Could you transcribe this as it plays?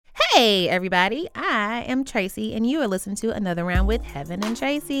Hey, everybody. I am Tracy, and you are listening to Another Round with Heaven and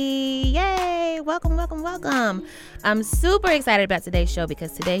Tracy. Yay! Welcome, welcome, welcome. I'm super excited about today's show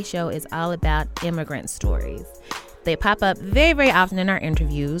because today's show is all about immigrant stories. They pop up very, very often in our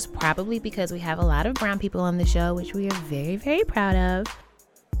interviews, probably because we have a lot of brown people on the show, which we are very, very proud of.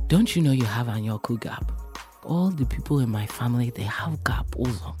 Don't you know you have an Yoko gap? All the people in my family, they have gap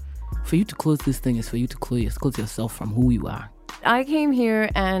also. For you to close this thing is for you to close yourself from who you are. I came here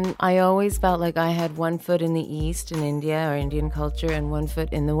and I always felt like I had one foot in the East in India or Indian culture and one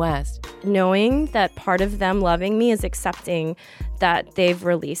foot in the West. Knowing that part of them loving me is accepting that they've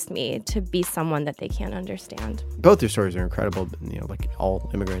released me to be someone that they can't understand. Both your stories are incredible, like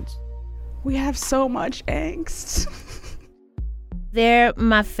all immigrants. We have so much angst. They're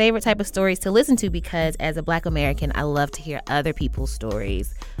my favorite type of stories to listen to because as a Black American, I love to hear other people's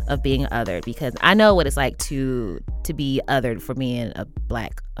stories of being othered because I know what it's like to be othered for being a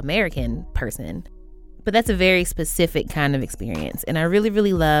Black American person. But that's a very specific kind of experience. And I really,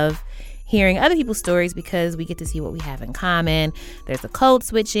 really love hearing other people's stories because we get to see what we have in common. There's the code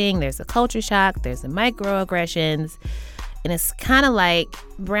switching, there's the culture shock, there's the microaggressions. And it's kind of like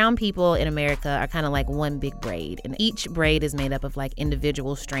brown people in America are kind of like one big braid. And each braid is made up of like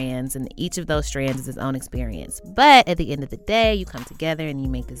individual strands. And each of those strands is its own experience. But at the end of the day, you come together and you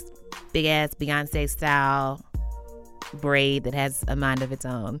make this big ass Beyonce style braid that has a mind of its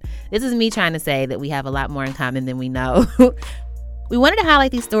own. This is me trying to say that we have a lot more in common than we know. We wanted to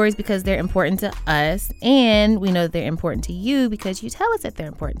highlight these stories because they're important to us, and we know that they're important to you because you tell us that they're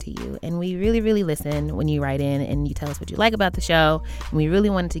important to you. And we really, really listen when you write in and you tell us what you like about the show. And we really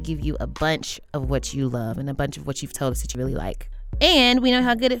wanted to give you a bunch of what you love and a bunch of what you've told us that you really like. And we know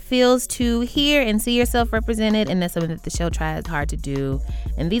how good it feels to hear and see yourself represented, and that's something that the show tries hard to do.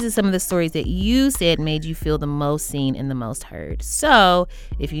 And these are some of the stories that you said made you feel the most seen and the most heard. So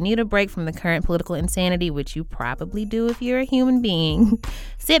if you need a break from the current political insanity, which you probably do if you're a human being,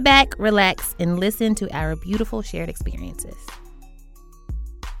 sit back, relax, and listen to our beautiful shared experiences.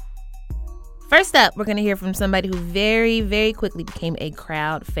 First up, we're going to hear from somebody who very, very quickly became a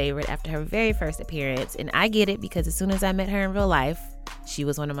crowd favorite after her very first appearance. And I get it because as soon as I met her in real life, she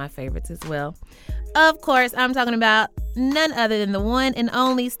was one of my favorites as well. Of course, I'm talking about none other than the one and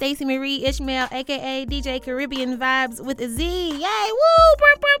only Stacey Marie Ishmael, a.k.a. DJ Caribbean Vibes with a Z. Yay! Woo!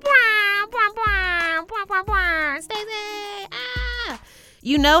 Stacey! Ah!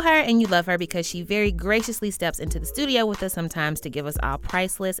 You know her and you love her because she very graciously steps into the studio with us sometimes to give us all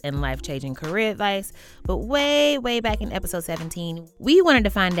priceless and life-changing career advice. But way, way back in episode 17, we wanted to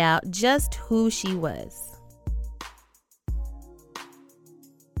find out just who she was.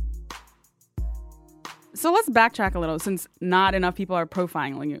 So let's backtrack a little since not enough people are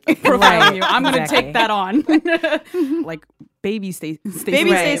profiling you. I'm going to take that on. Like baby Stacey.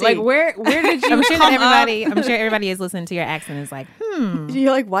 Baby Stacey. Like where did you I'm sure come I'm sure everybody is listening to your accent and is like,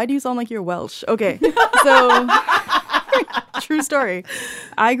 You're like, why do you sound like you're Welsh? Okay. So true story.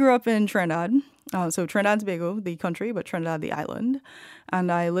 I grew up in Trinidad. So Trinidad and Tobago, the country, but Trinidad, the island. And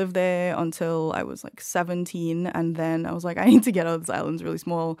I lived there until I was like 17. And then I was like, I need to get out of this island. It's really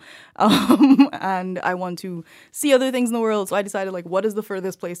small. And I want to see other things in the world. So I decided, like, what is the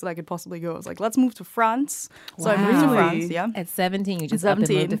furthest place that I could possibly go? I was like, let's move to France. So I moved to France, yeah. At 17, you just up and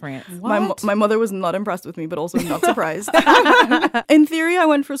moved to France. My mother was not impressed with me, but also not surprised. In theory, I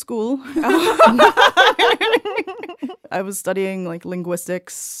went for school. I was studying like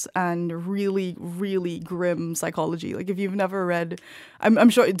linguistics and really, really grim psychology. Like if you've never read, I'm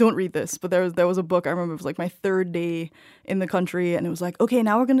sure, don't read this, but there was a book, I remember it was like my third day in the country and it was like, okay,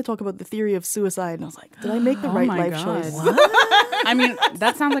 now we're going to talk about the theory of suicide. And I was like, did I make the right life choice? I mean,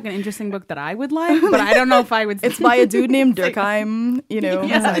 that sounds like an interesting book that I would like, but I don't know if I would. It's by a dude named Durkheim, you know.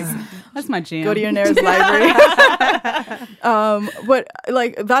 Yes, that's my jam. Go to your nearest library. But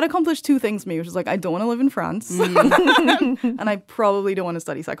like that accomplished two things for me, which is like, I don't want to live in France and I probably don't want to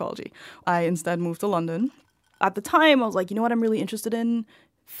study psychology. I instead moved to London. At the time, I was like, you know what I'm really interested in?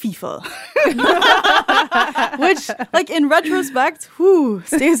 FIFA. Which, like, in retrospect, whew,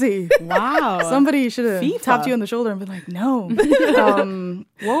 Stacey. Wow. Somebody should have tapped you on the shoulder and been like, no.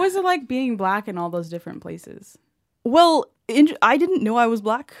 What was it like being Black in all those different places? Well, I didn't know I was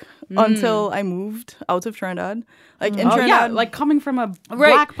Black until I moved out of Trinidad. Like in Trinidad, yeah, like coming from a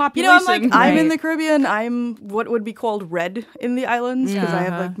Black population. You know, I'm like, I'm in the Caribbean. I'm what would be called red in the islands because I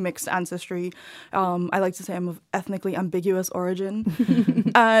have like mixed ancestry. I like to say I'm of ethnically ambiguous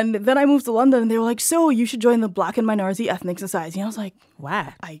origin. And then I moved to London and they were like, so you should join the Black and Minority Ethnic Society. And I was like,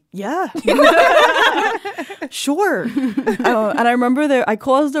 wow. Yeah. sure. And I remember I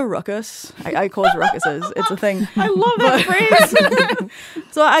caused a ruckus. I caused ruckuses. It's a thing. I love that phrase.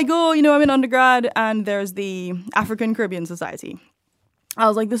 So I go, I'm in undergrad, and there's the African Caribbean Society. I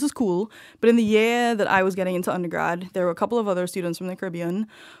was like, this is cool. But in the year that I was getting into undergrad, there were a couple of other students from the Caribbean,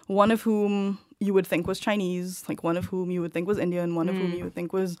 one of whom you would think was Chinese, like one of whom you would think was Indian, one of whom you would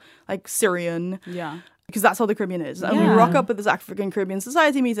think was like Syrian. Yeah. Because that's how the Caribbean is. And we rock up at this African Caribbean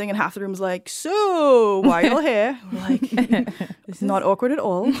Society meeting, and half the room's like, so why are y'all here? We're like, this is not awkward at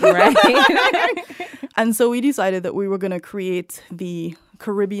all. Right. And so we decided that we were going to create the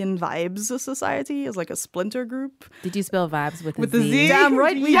Caribbean Vibes Society as like a splinter group. Did you spell vibes with the Z? Damn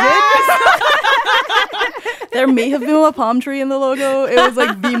right we did. There may have been a palm tree in the logo. It was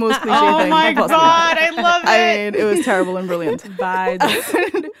like the most cliche thing. Oh my possible. God, I love it. I mean, it was terrible and brilliant.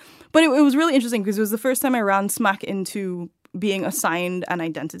 Vibes. But it was really interesting because it was the first time I ran smack into being assigned an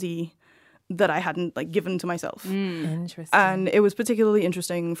identity that I hadn't like given to myself. Interesting. And it was particularly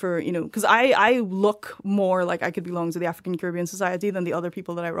interesting for, because I look more like I could belong to the African Caribbean Society than the other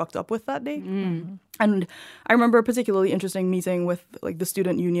people that I rocked up with that day. And I remember a particularly interesting meeting with like the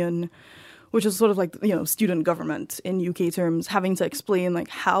student union, which is sort of like, student government in UK terms, having to explain like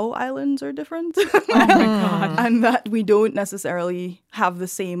how islands are different. Oh my God. And that we don't necessarily have the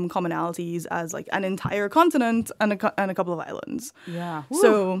same commonalities as like an entire continent and a couple of islands. Yeah.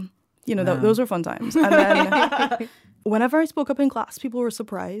 So, those were fun times. And then whenever I spoke up in class, people were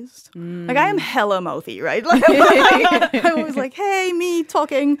surprised. Like, I am hella mouthy, right? Like, I was like, hey, me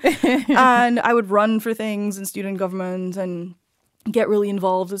talking. And I would run for things in student government and get really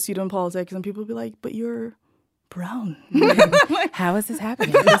involved with student politics, and people would be like, but you're brown. How is this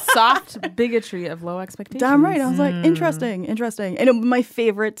happening? The soft bigotry of low expectations. Damn right. I was like, interesting. And my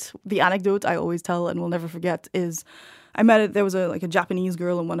favorite, the anecdote I always tell and will never forget is there was a Japanese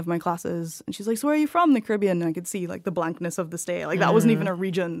girl in one of my classes, and she's like, so where are you from? The Caribbean. And I could see like the blankness of the stay. Like that wasn't even a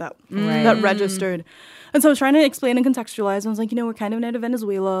region that registered. And so I was trying to explain and contextualize, and I was like, we're kind of near to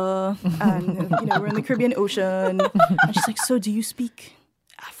Venezuela, and we're in the Caribbean Ocean. And she's like, so do you speak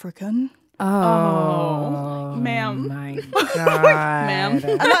African? Oh, ma'am. My God. Ma'am.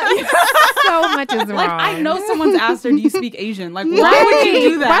 So much is wrong. Like, I know someone's asked her, do you speak Asian? Like, why would you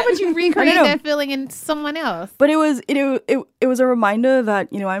do that? Why would you recreate that feeling in someone else? But it was a reminder that,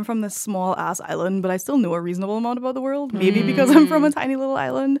 I'm from this small ass island, but I still know a reasonable amount about the world. Maybe because I'm from a tiny little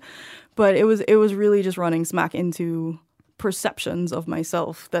island. But it was really just running smack into perceptions of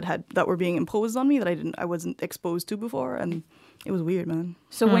myself that were being imposed on me that I wasn't exposed to before, and it was weird, man.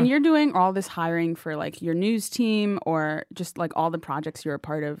 So when you're doing all this hiring for like your news team or just like all the projects you're a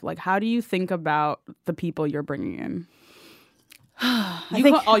part of, like how do you think about the people you're bringing in?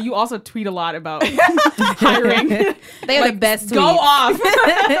 You also tweet a lot about hiring. They are the best tweets. Go off.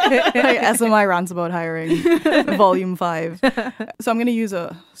 SMI rants about hiring, volume 5. So I'm going to use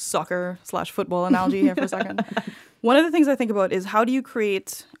a soccer/football analogy here for a second. One of the things I think about is how do you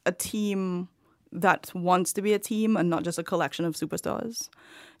create a team that wants to be a team and not just a collection of superstars.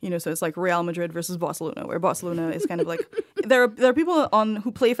 So it's like Real Madrid versus Barcelona, where Barcelona is kind of like there are people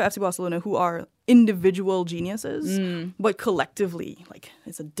who play for FC Barcelona who are individual geniuses, but collectively, like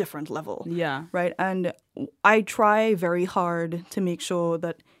it's a different level. Yeah. Right. And I try very hard to make sure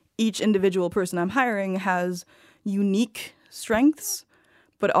that each individual person I'm hiring has unique strengths,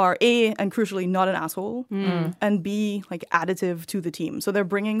 but are A, and crucially not an asshole, and B, like additive to the team. So they're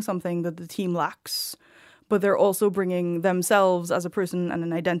bringing something that the team lacks, but they're also bringing themselves as a person and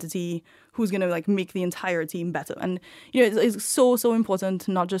an identity who's going to like make the entire team better. And it's so important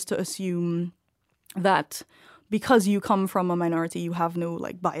not just to assume that because you come from a minority, you have no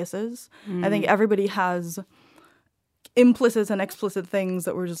like biases. I think everybody has implicit and explicit things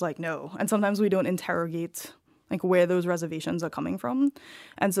that we're just like, no. And sometimes we don't interrogate like where those reservations are coming from.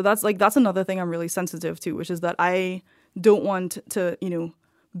 And so that's another thing I'm really sensitive to, which is that I don't want to,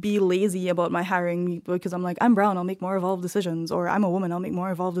 be lazy about my hiring because I'm like, I'm brown, I'll make more evolved decisions, or I'm a woman, I'll make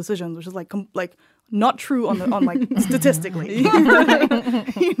more evolved decisions, which is like not true on statistically.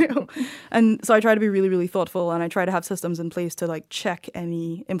 And so I try to be really, really thoughtful, and I try to have systems in place to like check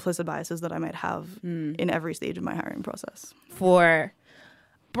any implicit biases that I might have in every stage of my hiring process. For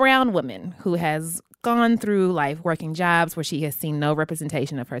brown women who has gone through life working jobs where she has seen no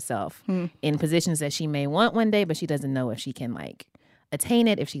representation of herself in positions that she may want one day, but she doesn't know if she can like attain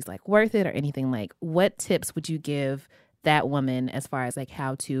it, if she's like worth it or anything, like what tips would you give that woman as far as like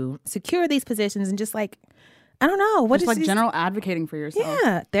how to secure these positions and just like, I don't know. What just is like general advocating for yourself.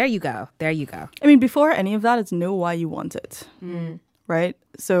 Yeah, there you go. I mean, before any of that, it's know why you want it, right?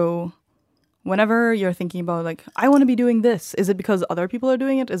 So whenever you're thinking about like, I want to be doing this, is it because other people are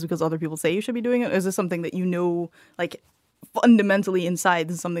doing it? Is it because other people say you should be doing it? Is it something that you know, like fundamentally inside,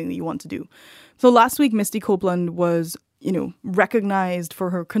 this is something that you want to do? So last week, Misty Copeland was, recognized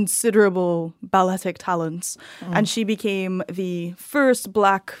for her considerable balletic talents. And she became the first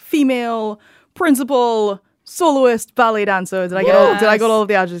Black female principal soloist ballet dancer. Did I get all of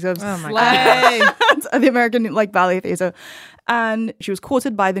the adjectives? Oh my God. The American Ballet Theatre. And she was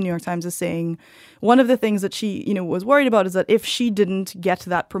quoted by the New York Times as saying one of the things that she, was worried about is that if she didn't get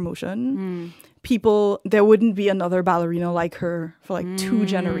that promotion, there wouldn't be another ballerina like her for like 2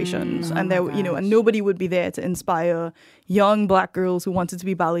 generations. And there, and nobody would be there to inspire young Black girls who wanted to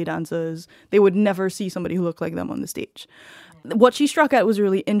be ballet dancers. They would never see somebody who looked like them on the stage. What she struck at was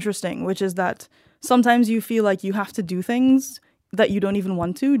really interesting, which is that sometimes you feel like you have to do things that you don't even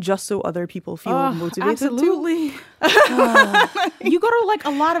want to, just so other people feel motivated absolutely. You go to like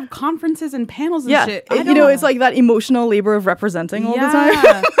a lot of conferences and panels and shit. It's like that emotional labor of representing all the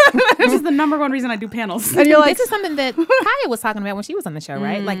time. Which is the number one reason I do panels. And you're like, this is something that Kaya was talking about when she was on the show,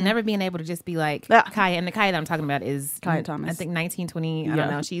 right? Like never being able to just be like Kaya. And the Kaya that I'm talking about is Kaya Thomas. I think 1920. I don't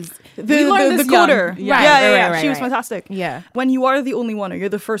know. She's the coder. Right, she was fantastic. Yeah. When you are the only one, or you're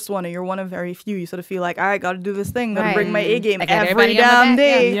the first one, or you're one of very few, you sort of feel like, I got to do this thing, got to bring my A game every damn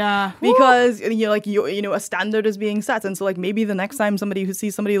day. Yeah. Because a standard is being set, and so like maybe the next time somebody who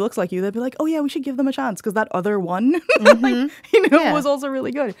sees somebody who looks like you, they'll be like, oh yeah, we should give them a chance because that other one, was also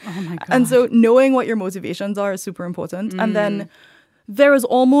really good. Oh my God. And so knowing what your motivations are is super important, and then there is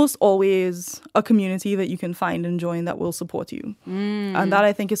almost always a community that you can find and join that will support you, and that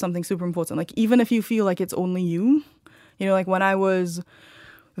I think is something super important. Like even if you feel like it's only you, like when I was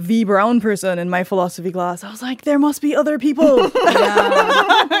the brown person in my philosophy class, I was like, there must be other people.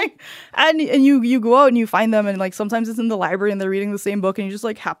 and you go out and you find them, and like sometimes it's in the library and they're reading the same book and you just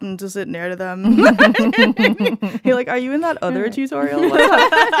like happen to sit near to them. You're like, are you in that other tutorial?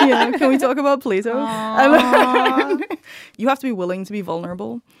 Can we talk about Plato? You have to be willing to be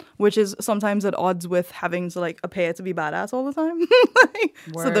vulnerable, which is sometimes at odds with having to like appear to be badass all the time.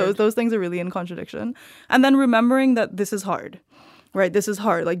 So those things are really in contradiction. And then remembering that this is hard. Right, this is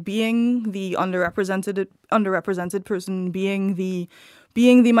hard. Like being the underrepresented person, being the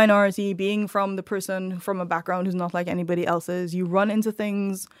minority, being from a background who's not like anybody else's. You run into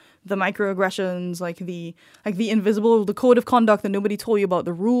things, the microaggressions, like the invisible, the code of conduct that nobody told you about,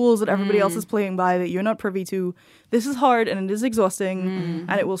 the rules that everybody else is playing by that you're not privy to. This is hard and it is exhausting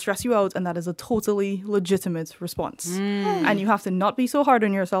and it will stress you out, and that is a totally legitimate response. And you have to not be so hard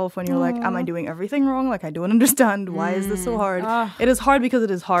on yourself when you're like, am I doing everything wrong? Like, I don't understand. Why is this so hard? It is hard because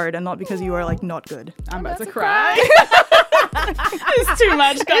it is hard and not because you are like not good. I'm about to cry. It's too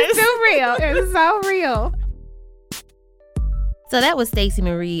much, guys. It's too real. It's so real. So that was Stacey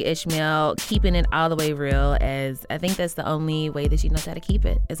Marie Ishmael keeping it all the way real, as I think that's the only way that she knows how to keep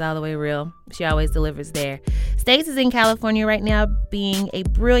it. It's all the way real. She always delivers there. Stacey's in California right now being a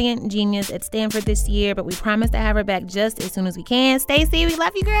brilliant genius at Stanford this year, but we promise to have her back just as soon as we can. Stacey, we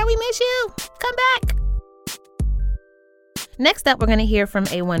love you, girl. We miss you. Come back. Next up, we're going to hear from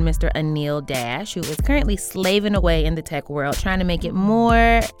A1 Mr. Anil Dash, who is currently slaving away in the tech world, trying to make it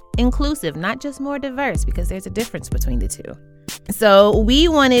more inclusive, not just more diverse, because there's a difference between the two. So we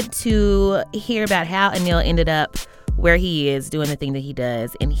wanted to hear about how Anil ended up where he is doing the thing that he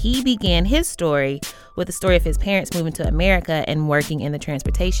does. And he began his story with the story of his parents moving to America and working in the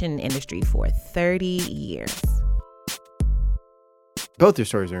transportation industry for 30 years. Both your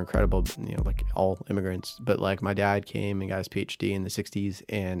stories are incredible, like all immigrants. But like my dad came and got his PhD in the 60s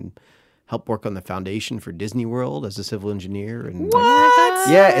and helped work on the foundation for Disney World as a civil engineer. And What?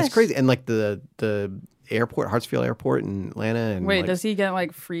 Yeah, it's crazy. And like the airport, Hartsfield Airport in Atlanta. And wait, does he get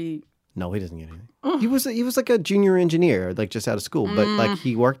like free? No, he doesn't get anything. He was like a junior engineer, like just out of school. But like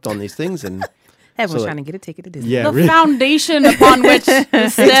he worked on these things and everyone's trying to get a ticket to Disney. Yeah, the foundation upon which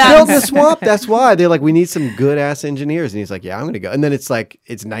it's built in the swamp. That's why they're like, we need some good ass engineers. And he's like, yeah, I'm gonna go. And then it's like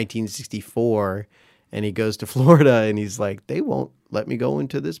it's 1964, and he goes to Florida, and he's like, they won't let me go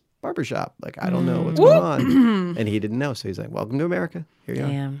into this barbershop. Like, I don't know what's going on. And he didn't know, so he's like, welcome to America. Here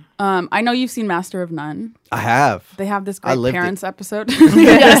you are. I know you've seen Master of None. I have. They have this great parents episode.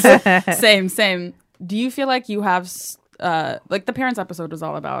 Yes, same. Do you feel like you have? Like the parents episode was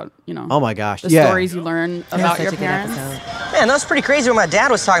all about, oh my gosh, the stories you learn about your parents. Man, that was pretty crazy what my dad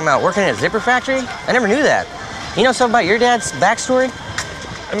was talking about, working at a zipper factory. I never knew that. You know something about your dad's backstory?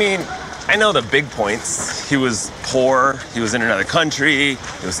 I mean, I know the big points. He was poor, he was in another country,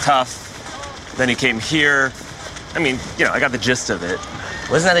 it was tough. Then he came here. I mean, I got the gist of it.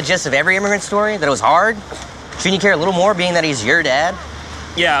 Wasn't that the gist of every immigrant story? That it was hard? Shouldn't you care a little more being that he's your dad?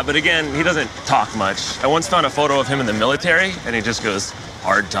 Yeah, but again, he doesn't talk much. I once found a photo of him in the military, and he just goes,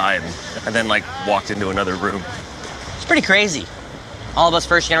 hard time, and then, like, walked into another room. It's pretty crazy. All of us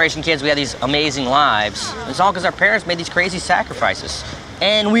first-generation kids, we have these amazing lives. It's all because our parents made these crazy sacrifices.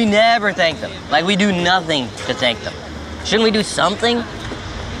 And we never thank them. Like, we do nothing to thank them. Shouldn't we do something?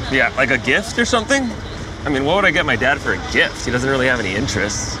 Yeah, like a gift or something? I mean, what would I get my dad for a gift? He doesn't really have any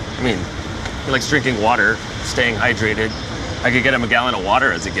interests. I mean, he likes drinking water, staying hydrated. I could get him a gallon of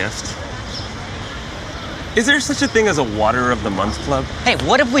water as a gift. Is there such a thing as a Water of the Month club? Hey,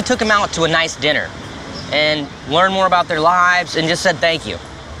 what if we took them out to a nice dinner and learned more about their lives and just said thank you?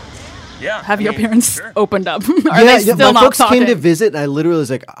 Yeah. Have your parents opened up? Are Yeah, they still my not folks talking? came to visit, and I literally was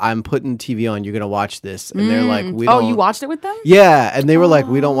like, "I'm putting TV on. You're gonna watch this." And they're like, "We Oh, don't." you watched it with them? Yeah, and they were like,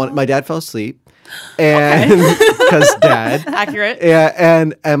 "We don't want." My dad fell asleep, and because dad. Accurate. Yeah,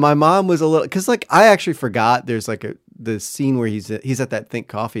 and my mom was a little because like I actually forgot. There's like the scene where he's at that Think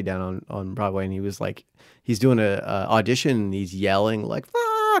Coffee down on Broadway, and he was like he's doing a audition, and he's yelling like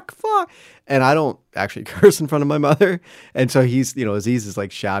fuck, and I don't actually curse in front of my mother, and so he's Aziz is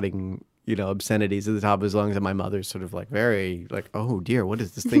like shouting obscenities at the top of his lungs, and my mother's sort of like very like, oh dear, what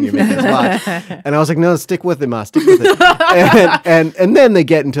is this thing you're making us watch? And I was like, no, stick with it, Ma, stick with it. and then they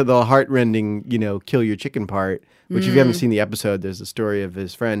get into the heartrending, kill your chicken part, which if you haven't seen the episode, there's a story of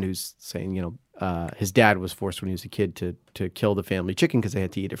his friend who's saying, his dad was forced when he was a kid to kill the family chicken because they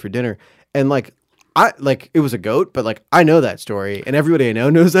had to eat it for dinner. And it was a goat, but I know that story, and everybody I know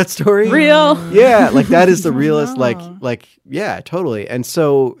knows that story. Real. Yeah, that is the realest, yeah, totally. And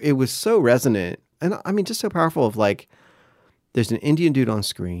so it was so resonant, and I mean, just so powerful of there's an Indian dude on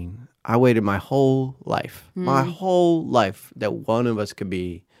screen. I waited my whole life, that one of us could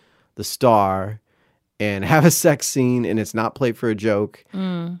be the star and have a sex scene, and it's not played for a joke,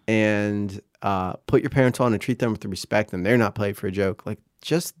 and put your parents on and treat them with respect, and they're not played for a joke.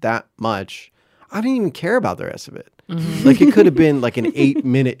 Just that much. I didn't even care about the rest of it. It could have been like an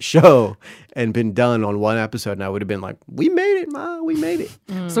 8-minute show and been done on one episode, and I would have been like, "We made it, Ma. We made it."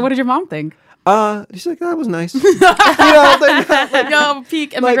 So what did your mom think? She's like, "That was nice." Yo,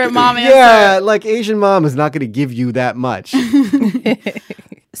 peak immigrant mom answer. Yeah, Asian mom is not going to give you that much.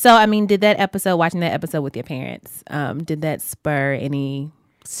 So, I mean, watching that episode with your parents, did that spur any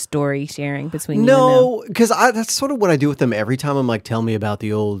story sharing between you and them? No, because that's sort of what I do with them every time. I'm like, tell me about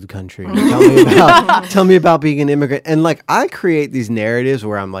the old country. Tell me about being an immigrant. And I create these narratives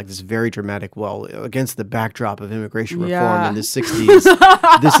where I'm like this very dramatic, against the backdrop of immigration reform in the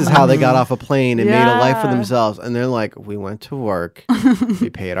 60s, this is how they got off a plane and made a life for themselves. And they're like, we went to work,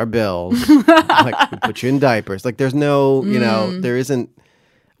 we paid our bills, we put you in diapers. There's no, there isn't.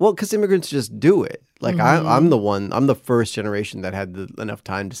 Well, because immigrants just do it. I'm the first generation that had enough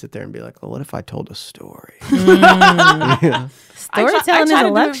time to sit there and be like, well, what if I told a story? Storytelling is a I tried to do it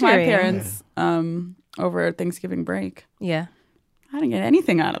with luxury. my parents over Thanksgiving break. Yeah. I didn't get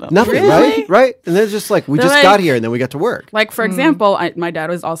anything out of them. Nothing, right? And they're just we just got here and then we got to work. For example, my dad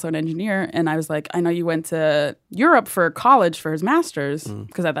was also an engineer, and I was like, I know you went to Europe for college for his master's,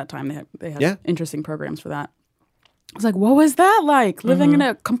 because at that time they had interesting programs for that. I was like, what was that like, living in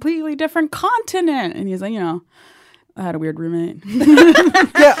a completely different continent? And he's like, I had a weird roommate.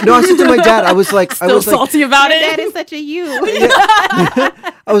 Yeah, no, I said to my dad, I was like, Still salty about it. That is such a you.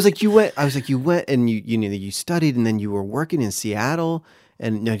 I was like, you went and you studied, and then you were working in Seattle.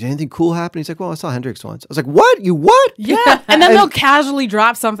 And did anything cool happen? He's like, well, I saw Hendrix once. I was like, what? You what? Yeah. And then they'll casually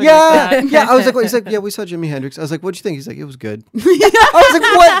drop something like that. Yeah. I was like, he's like, yeah, we saw Jimi Hendrix. I was like, what'd you think? He's like, it was good. I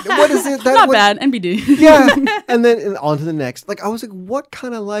was like, what is it? Not bad. NBD. Yeah. And then on to the next. I was like, what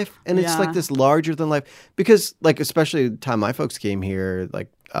kind of life? And it's this larger than life. Because especially the time my folks came here, my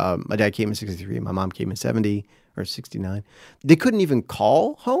dad came in 63, my mom came in 70 or 69. They couldn't even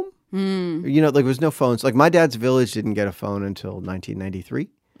call home. There was no phones. My dad's village didn't get a phone until 1993.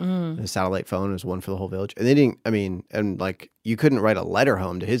 A satellite phone was one for the whole village. And they didn't, you couldn't write a letter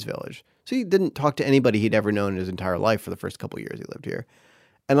home to his village. So he didn't talk to anybody he'd ever known in his entire life for the first couple of years he lived here.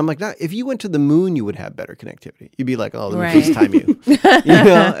 And I'm like, if you went to the moon, you would have better connectivity. You'd be like, oh, let me FaceTime you.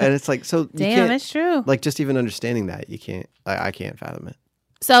 And it's like, so you can't, that's true. Just even understanding that, you can't, I can't fathom it.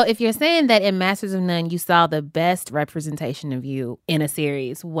 So if you're saying that in Masters of None, you saw the best representation of you in a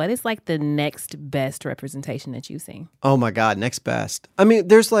series, what is the next best representation that you've seen? Oh my God, next best. I mean,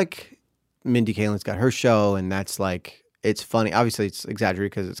 there's Mindy Kaling's got her show, and that's it's funny. Obviously, it's exaggerated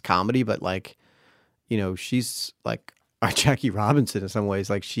because it's comedy, but she's our Jackie Robinson in some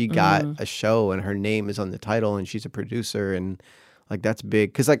ways. She got a show, and her name is on the title, and she's a producer, and that's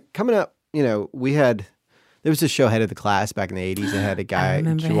big. Because coming up, there was this show, Head of the Class, back in the 80s. It had a guy,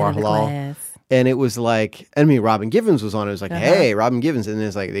 Jawar Halal. And it was like, I mean, Robin Givens was on it. It was like, hey, Robin Givens. And then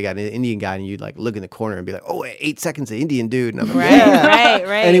it's like, they got an Indian guy and you'd like look in the corner and be like, oh, 8 seconds of Indian dude. And I'm like,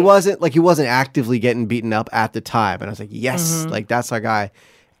 Right. And he wasn't actively getting beaten up at the time. And I was like, yes, like that's our guy.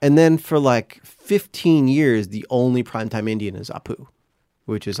 And then for like 15 years, the only primetime Indian is Apu,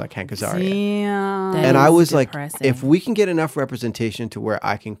 which is like Hank Azaria. Yeah. And I was depressing. like, if we can get enough representation to where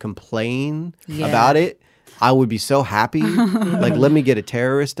I can complain about it, I would be so happy. Like, let me get a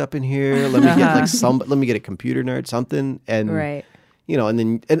terrorist up in here. Let me get like let me get a computer nerd, something. And you know,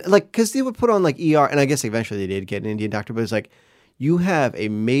 and like, because they would put on like ER, and I guess eventually they did get an Indian doctor, but it's like, you have a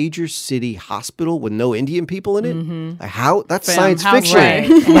major city hospital with no Indian people in it. Like how? That's science fiction. Right.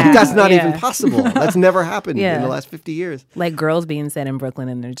 Like, that's not even possible. That's never happened in the last 50 years. Like Girls being set in Brooklyn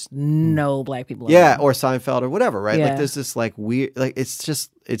and there's no black people. Yeah, or Seinfeld or whatever, right? Yeah. Like there's this like weird, like it's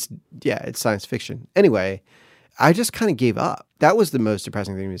science fiction. Anyway, I just kind of gave up. That was the most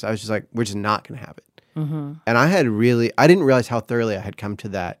depressing thing to me. I was just like, we're just not going to have it. And I didn't realize how thoroughly I had come to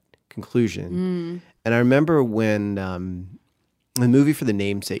that conclusion. And I remember when the movie for The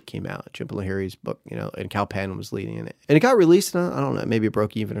Namesake came out, Jhumpa Lahiri's book, you know, and Kal Penn was leading in it. And it got released, and I don't know, maybe it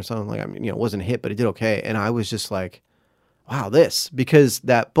broke even or something. Like, I mean, you know, it wasn't a hit, but it did okay. And I was just like, wow, because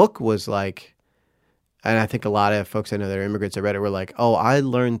that book was like, and I think a lot of folks I know that are immigrants that read it were like, oh, I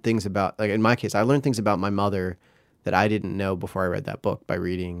learned things about, like in my case, I learned things about my mother that I didn't know before I read that book by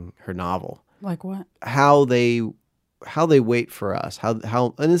reading her novel. Like what? How they wait for us,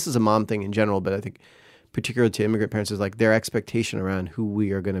 how, and this is a mom thing in general, but I think particular to immigrant parents is like their expectation around who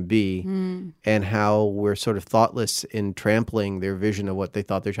we are going to be and how we're sort of thoughtless in trampling their vision of what they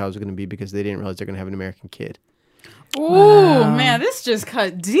thought their child was going to be because they didn't realize they're going to have an American kid. Oh, man, this just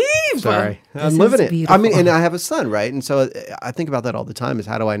cut deep. Sorry. I'm living it. Beautiful. I mean, and I have a son, right? And so I think about that all the time is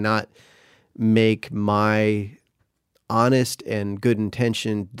how do I not make my honest and good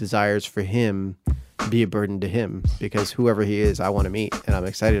intentioned desires for him be a burden to him because whoever he is, I want to meet and I'm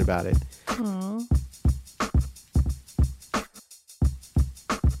excited about it. Aww.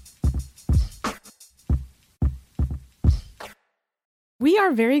 We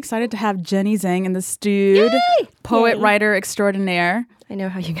are very excited to have Jenny Zhang in the studio, poet, writer extraordinaire. I know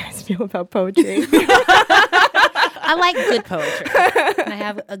how you guys feel about poetry. I like good poetry. And I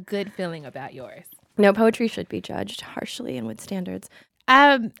have a good feeling about yours. No, poetry should be judged harshly and with standards.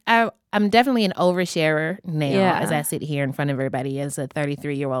 I'm definitely an oversharer now as I sit here in front of everybody as a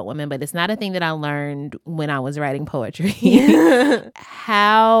 33-year-old woman, but it's not a thing that I learned when I was writing poetry.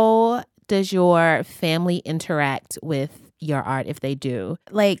 How does your family interact with your art if they do?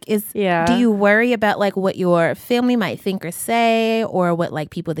 Like, do you worry about like what your family might think or say, or what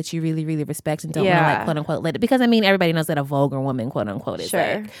like people that you really, really respect and don't want to like quote unquote let it? Because I mean, everybody knows that a vulgar woman, quote unquote, is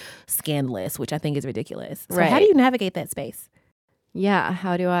like scandalous, which I think is ridiculous. So how do you navigate that space? Yeah,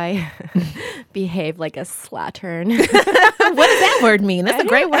 how do I behave like a slattern? What does that word mean? That's a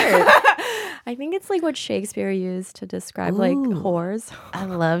great word. I think it's like what Shakespeare used to describe like whores. I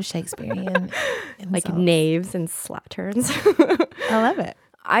love Shakespearean like knaves and slatterns. I love it.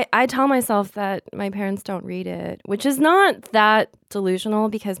 I tell myself that my parents don't read it, which is not that delusional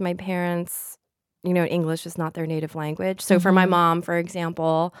because my parents, you know, English is not their native language. So for my mom, for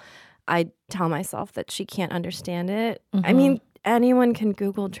example, I tell myself that she can't understand it. I mean, anyone can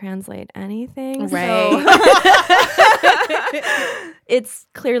Google Translate anything. Right. So it's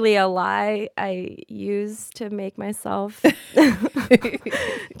clearly a lie I use to make myself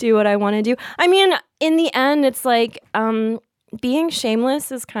do what I want to do. I mean, in the end, it's like being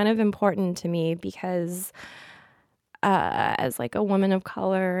shameless is kind of important to me because as like a woman of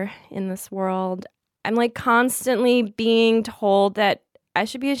color in this world, I'm like constantly being told that I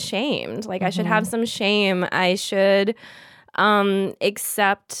should be ashamed. Like I should have some shame. I should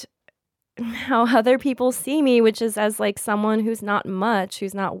accept how other people see me, which is as like someone who's not much,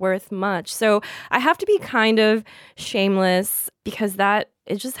 who's not worth much. So I have to be kind of shameless because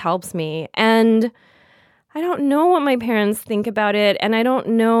it just helps me. And I don't know what my parents think about it, and I don't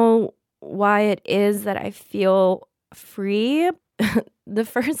know why it is that I feel free. The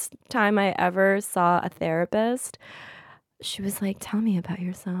first time I ever saw a therapist, she was like, tell me about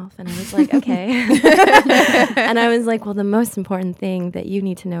yourself. And I was like, okay. And I was like, well, the most important thing that you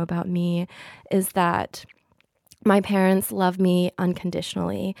need to know about me is that my parents love me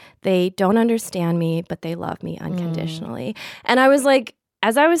unconditionally. They don't understand me, but they love me unconditionally. And I was like,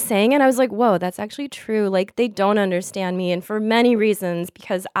 as I was saying it, I was like, whoa, that's actually true. Like, they don't understand me. And for many reasons,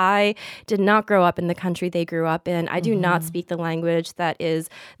 because I did not grow up in the country they grew up in. I do not speak the language that is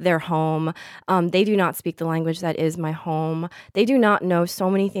their home. They do not speak the language that is my home. They do not know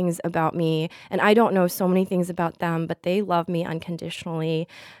so many things about me. And I don't know so many things about them, but they love me unconditionally.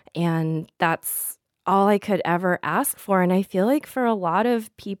 And that's all I could ever ask for. And I feel like for a lot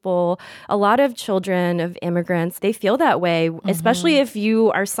of people, a lot of children of immigrants, they feel that way, especially if you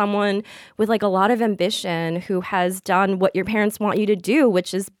are someone with like a lot of ambition who has done what your parents want you to do,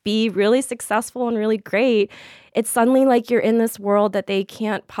 which is be really successful and really great. It's suddenly like you're in this world that they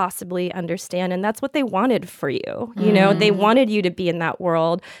can't possibly understand. And that's what they wanted for you. You know, they wanted you to be in that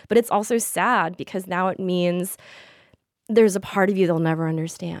world. But it's also sad because now it means there's a part of you they'll never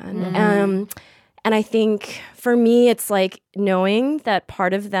understand. And I think for me, it's like knowing that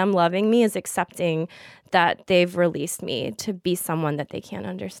part of them loving me is accepting that they've released me to be someone that they can't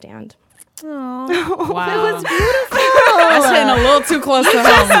understand. Oh, Wow. that was beautiful. That's hitting a little too close to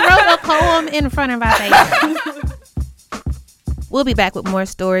home. Wrote a poem in front of our face. We'll be back with more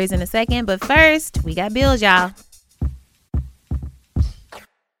stories in a second, but first, we got bills, y'all.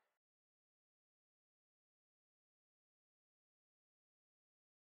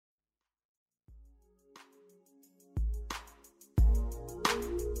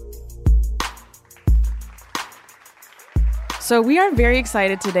 So we are very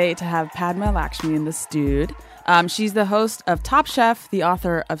excited today to have Padma Lakshmi in the studio. She's the host of Top Chef, the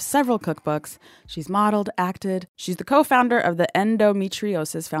author of several cookbooks. She's modeled, acted. She's the co-founder of the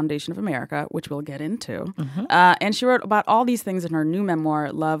Endometriosis Foundation of America, which we'll get into. And she wrote about all these things in her new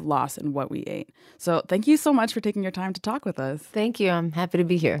memoir, Love, Loss, and What We Ate. So thank you so much for taking your time to talk with us. Thank you. I'm happy to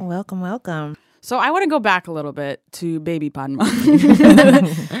be here. Welcome, welcome. So I want to go back a little bit to baby Padma.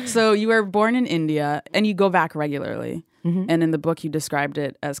 So you were born in India and you go back regularly. And in the book, you described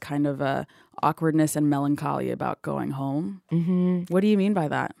it as kind of a awkwardness and melancholy about going home. What do you mean by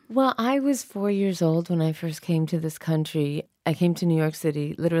that? Well, I was 4 years old when I first came to this country. I came to New York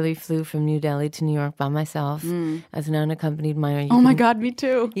City, literally flew from New Delhi to New York by myself as an unaccompanied minor. Oh my God, me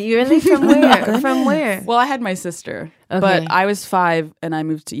too. You really? From where? From where? Well, I had my sister, but I was 5 and I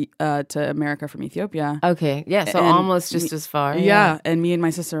moved to America from Ethiopia. Okay, yeah, so And almost just as far. Yeah, and me and my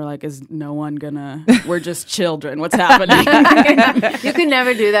sister were like, is no one gonna, we're just children. What's happening? You can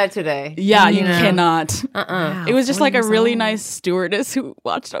never do that today. Yeah, you cannot. Wow, It was just like a 4 years really old. nice stewardess who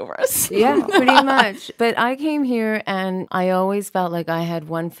watched over us. Yeah, pretty much. But I came here and I always felt like I had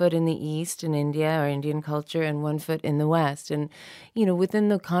one foot in the East in India or Indian culture and one foot in the West. And, you know, within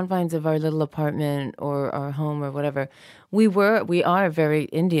the confines of our little apartment or our home or whatever, we are very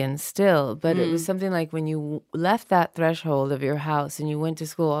Indian still. But it was something like when you left that threshold of your house and you went to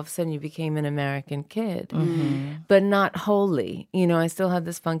school, all of a sudden you became an American kid. But not wholly. You know, I still had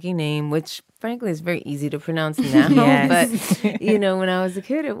this funky name, which frankly is very easy to pronounce now. But, you know, when I was a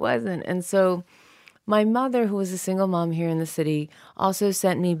kid, it wasn't. And so my mother, who was a single mom here in the city, also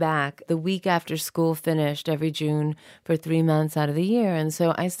sent me back the week after school finished every June for 3 months out of the year. And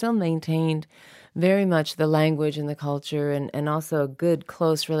so I still maintained very much the language and the culture and also a good,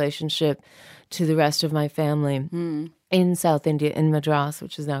 close relationship to the rest of my family in South India, in Madras,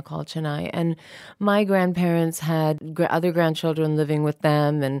 which is now called Chennai. And my grandparents had other grandchildren living with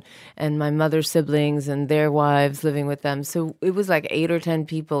them and my mother's siblings and their wives living with them. So it was like 8 or 10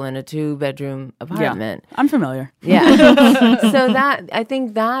 people in a 2-bedroom apartment. I'm familiar. Yeah. So that, I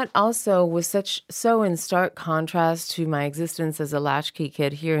think that also was so in stark contrast to my existence as a latchkey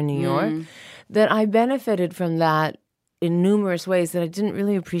kid here in New York that I benefited from that in numerous ways that I didn't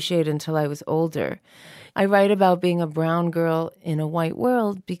really appreciate until I was older. I write about being a brown girl in a white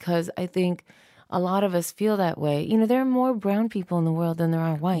world because I think a lot of us feel that way. You know, there are more brown people in the world than there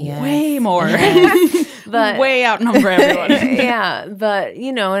are white. Way more. But way outnumber everyone. Yeah, but,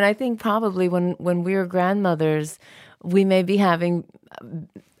 you know, and I think probably when we were grandmothers, we may be having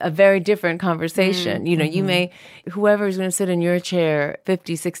a very different conversation. You know, you may, whoever's going to sit in your chair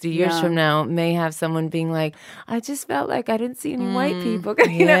 50, 60 years from now may have someone being like, I just felt like I didn't see any white people.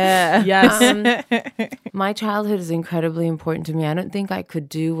 You know? Yes. My childhood is incredibly important to me. I don't think I could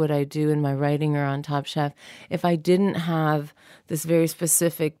do what I do in my writing or on Top Chef if I didn't have this very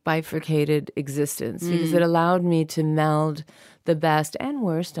specific bifurcated existence because it allowed me to meld the best and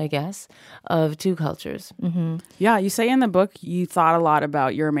worst, I guess, of two cultures. Yeah, you say in the book you thought a lot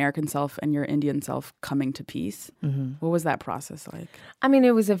about your American self and your Indian self coming to peace. What was that process like? I mean,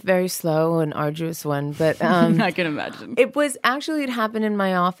 it was a very slow and arduous one, but I can imagine. It happened in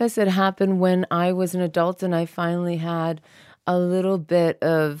my office. It happened when I was an adult and I finally had a little bit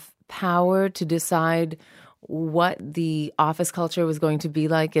of power to decide what the office culture was going to be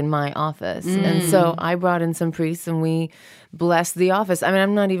like in my office. And so I brought in some priests and we blessed the office. I mean,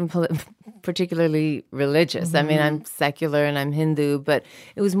 I'm not even particularly religious. I mean, I'm secular and I'm Hindu, but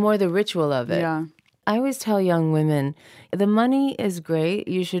it was more the ritual of it. Yeah. I always tell young women, the money is great.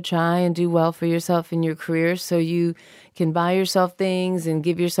 You should try and do well for yourself in your career so you can buy yourself things and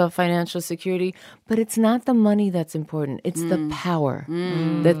give yourself financial security. But it's not the money that's important. It's the power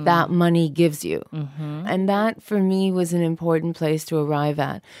that money gives you. And that, for me, was an important place to arrive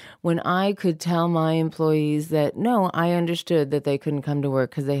at. When I could tell my employees that, no, I understood that they couldn't come to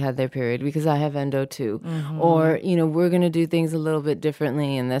work because they had their period, because I have endo too. Or, you know, we're going to do things a little bit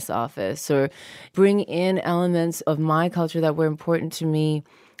differently in this office. Or bring in elements of my culture that were important to me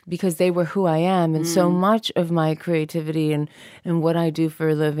because they were who I am. And so much of my creativity and what I do for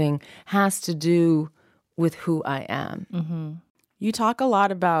a living has to do with who I am. You talk a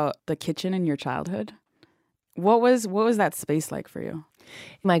lot about the kitchen in your childhood. What was that space like for you?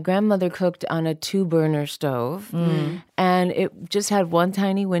 My grandmother cooked on a 2-burner stove, and it just had one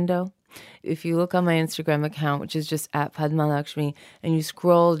tiny window. If you look on my Instagram account, which is just at Padma Lakshmi, and you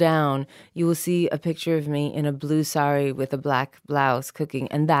scroll down, you will see a picture of me in a blue sari with a black blouse cooking,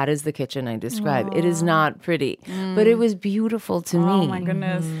 and that is the kitchen I describe. It is not pretty, but it was beautiful to me. Oh my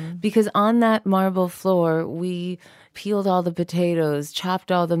goodness. Because on that marble floor, we peeled all the potatoes,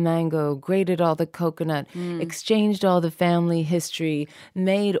 chopped all the mango, grated all the coconut, exchanged all the family history,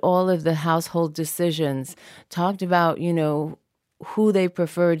 made all of the household decisions, talked about, you know, who they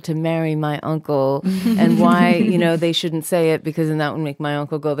preferred to marry my uncle and why, you know, they shouldn't say it because then that would make my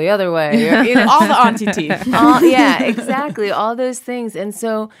uncle go the other way. Or, you know, all the auntie teeth. Yeah, exactly. All those things. And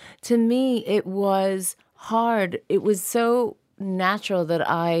so to me, it was hard. It was so natural that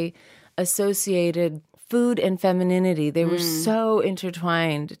I associated food and femininity. They were so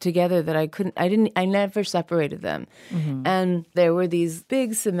intertwined together that I never separated them. And there were these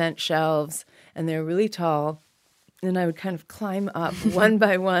big cement shelves and they're really tall. And I would kind of climb up one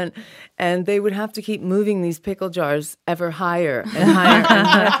by one, and they would have to keep moving these pickle jars ever higher and higher and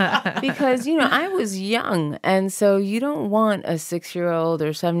higher. Because, you know, I was young, and so you don't want a 6-year-old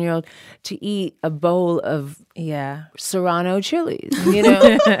or 7-year-old to eat a bowl of Serrano chilies, you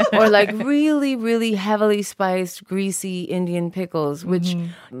know, or like really, really heavily spiced, greasy Indian pickles, which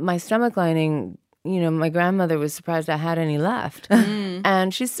my stomach lining, you know, my grandmother was surprised I had any left.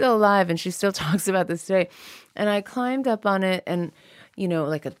 And she's still alive, and she still talks about this today. And I climbed up on it and, you know,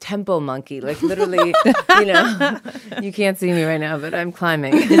 like a temple monkey, like literally, you know, you can't see me right now, but I'm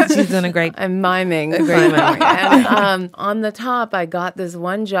climbing. She's doing a great... I'm miming. And on the top, I got this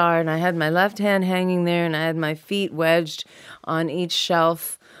one jar and I had my left hand hanging there and I had my feet wedged on each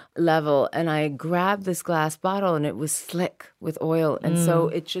shelf level. And I grabbed this glass bottle and it was slick with oil. And so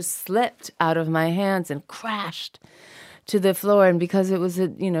it just slipped out of my hands and crashed to the floor. And because it was a,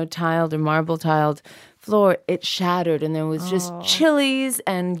 you know, tiled or marble tiled floor, it shattered and there was just chilies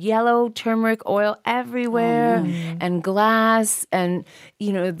and yellow turmeric oil everywhere and glass, and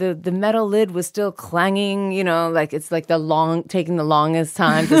you know the metal lid was still clanging, you know, like it's like taking the longest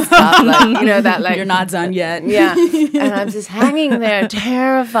time to stop, like, you know, that like you're not done yet. Yeah. And I'm just hanging there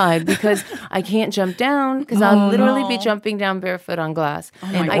terrified because I can't jump down because I'll literally be jumping down barefoot on glass.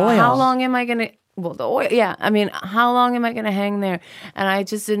 And like, how long am I gonna the oil, I mean, how long am I going to hang there? And I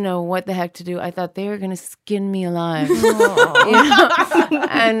just didn't know what the heck to do. I thought they were going to skin me alive. You know?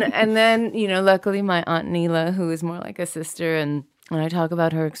 And then, you know, luckily my Aunt Neela, who is more like a sister, and I talk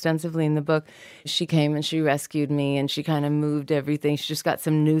about her extensively in the book, she came and she rescued me and she kind of moved everything. She just got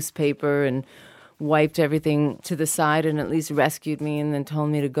some newspaper and wiped everything to the side and at least rescued me and then told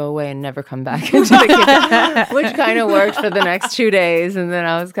me to go away and never come back into the kitchen, which kind of worked for the next 2 days. And then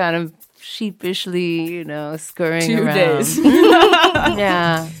I was kind of sheepishly, you know, scurrying 2 around. days.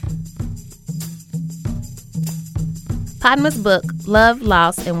 Yeah. Padma's book, Love,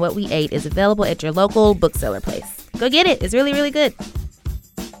 Loss, and What We Ate, is available at your local bookseller place. Go get it. It's really, really good.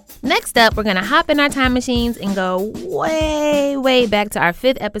 Next up, we're going to hop in our time machines and go way, way back to our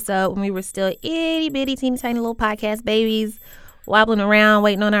 5th episode when we were still itty-bitty, teeny-tiny little podcast babies, wobbling around,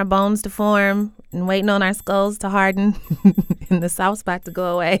 waiting on our bones to form and waiting on our skulls to harden and the soft spot to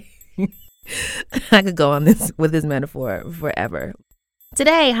go away. I could go on this with this metaphor forever.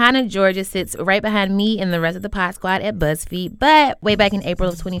 Today, Hannah Georgia sits right behind me and the rest of the Pod Squad at BuzzFeed, but way back in April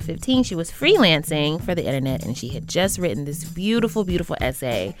of 2015, she was freelancing for the internet, and she had just written this beautiful, beautiful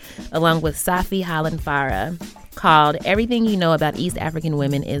essay along with Safi Holland Farah called Everything You Know About East African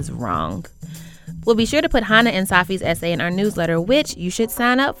Women Is Wrong. We'll be sure to put Hannah and Safi's essay in our newsletter, which you should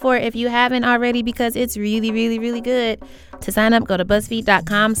sign up for if you haven't already because it's really, really, really good. To sign up, go to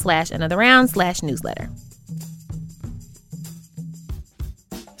BuzzFeed.com/anotherround/newsletter.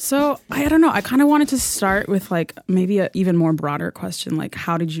 So I don't know. I kind of wanted to start with like maybe an even more broader question. Like,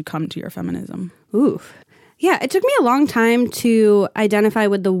 how did you come to your feminism? Ooh. Yeah, it took me a long time to identify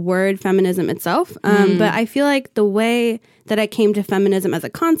with the word feminism itself. But I feel like the way that I came to feminism as a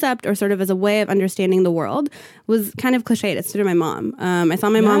concept or sort of as a way of understanding the world was kind of cliched. It started with my mom. I saw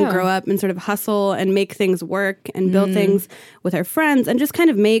my mom grow up and sort of hustle and make things work and build things with her friends and just kind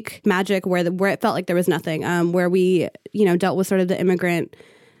of make magic where it felt like there was nothing, where we, dealt with sort of the immigrant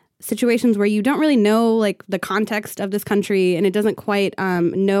situations where you don't really know like the context of this country and it doesn't quite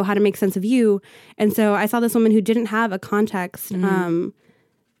know how to make sense of you. And so I saw this woman who didn't have a context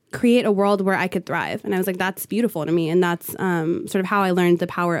create a world where I could thrive. And I was like, that's beautiful to me. And that's sort of how I learned the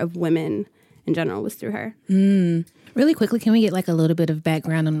power of women in general was through her. Really quickly, can we get like a little bit of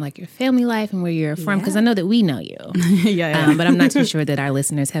background on like your family life and where you're from? Because I know that we know you. But I'm not too sure that our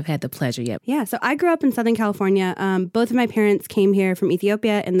listeners have had the pleasure yet. Yeah, so I grew up in Southern California. Both of my parents came here from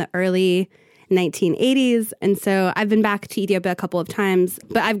Ethiopia in the early 1980s. And so I've been back to Ethiopia a couple of times,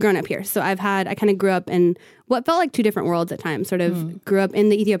 but I've grown up here. So I kind of grew up in what felt like two different worlds at times. Sort of grew up in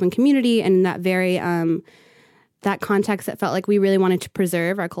the Ethiopian community and in that very that context that felt like we really wanted to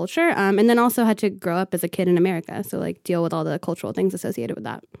preserve our culture. And then also had to grow up as a kid in America. So like deal with all the cultural things associated with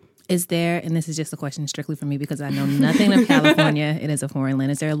that. Is there, and this is just a question strictly for me because I know nothing of California. It is a foreign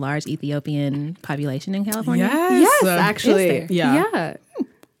land. Is there a large Ethiopian population in California? Yes, actually. Yeah.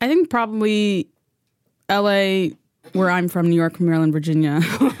 I think probably LA, where I'm from, New York, Maryland, Virginia,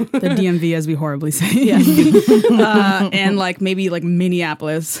 the DMV, as we horribly say. And like maybe like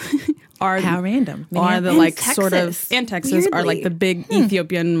Minneapolis. How random. Are the and like Texas, sort of, and Texas weirdly. are like the big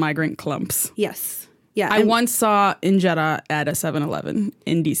Ethiopian migrant clumps. Yes. Yeah. I once saw Injera at a 7-Eleven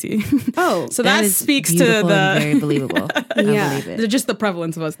in DC. Oh, so that is speaks to beautiful the and very believable. I believe it. just the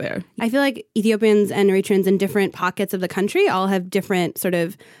prevalence of us there. I feel like Ethiopians and Eritreans in different pockets of the country all have different sort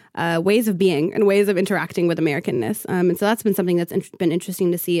of ways of being and ways of interacting with Americanness. And so that's been something that's been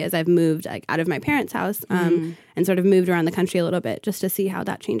interesting to see as I've moved like out of my parents' house and sort of moved around the country a little bit just to see how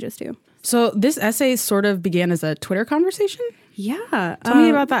that changes too. So this essay sort of began as a Twitter conversation? Yeah. Tell me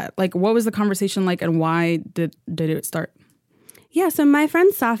about that. Like, what was the conversation like and why did it start? Yeah, so my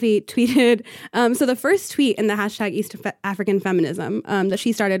friend Safi tweeted, so the first tweet in the hashtag East African Feminism that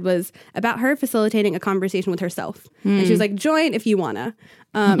she started was about her facilitating a conversation with herself. And she was like, join if you wanna.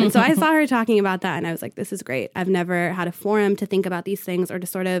 And so I saw her talking about that and I was like, this is great. I've never had a forum to think about these things or to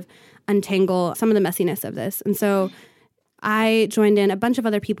sort of untangle some of the messiness of this. And so I joined in, a bunch of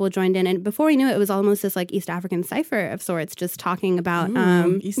other people joined in, and before we knew it, it was almost this like East African cipher of sorts, just talking about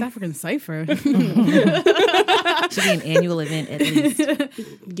East African cipher. Should be an annual event at least.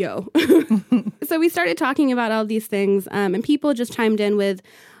 Yo. So we started talking about all these things, and people just chimed in with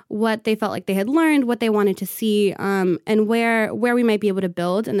what they felt like they had learned, what they wanted to see, and where we might be able to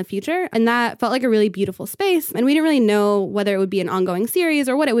build in the future. And that felt like a really beautiful space. And we didn't really know whether it would be an ongoing series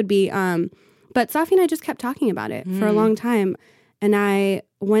or what it would be. But Safi and I just kept talking about it for a long time. And I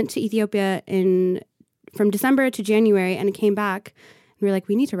went to Ethiopia from December to January and came back. And we were like,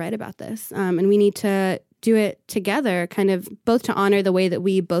 we need to write about this. And we need to do it together, kind of both to honor the way that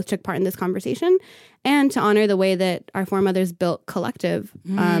we both took part in this conversation and to honor the way that our foremothers built collective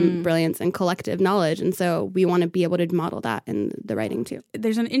brilliance and collective knowledge. And so we want to be able to model that in the writing too.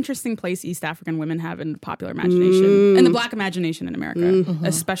 There's an interesting place East African women have in the popular imagination, in the Black imagination in America,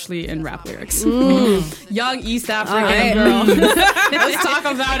 especially in rap lyrics. Young East African girl. Let's talk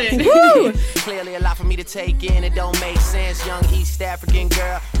about it. Clearly a lot for me to take in. It don't make sense. Young East African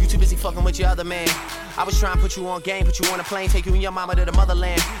girl, you too busy fucking with your other man. I was trying to put you on game, put you on a plane, take you and your mama to the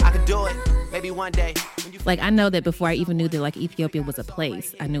motherland. I could do it, maybe one day. Like, I know that before I even knew that like Ethiopia was a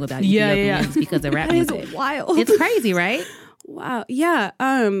place, I knew about Ethiopians because of rap music. That is wild. It's crazy, right? Wow. Yeah.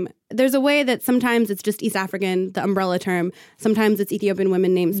 There's a way that sometimes it's just East African, the umbrella term. Sometimes it's Ethiopian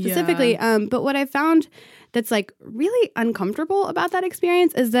women named specifically. But what I found that's like really uncomfortable about that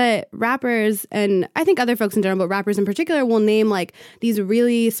experience is that rappers, and I think other folks in general, but rappers in particular, will name like these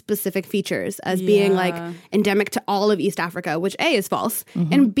really specific features as being like endemic to all of East Africa, which A, is false,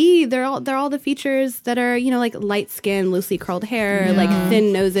 and B, they're all the features that are, you know, like light skin, loosely curled hair, like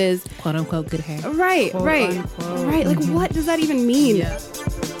thin noses, quote unquote good hair. Right, Quote, right, unquote. right. Like, what does that even mean? Yeah.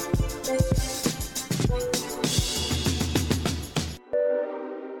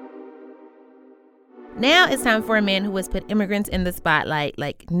 Now it's time for a man who has put immigrants in the spotlight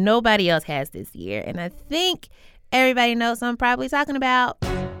like nobody else has this year. And I think everybody knows who I'm probably talking about.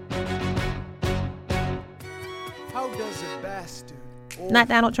 How does a bastard Not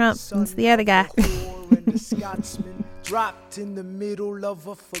Donald Trump. It's the other guy. Dropped in the middle of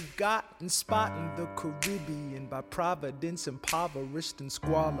a forgotten spot in the Caribbean, by providence impoverished and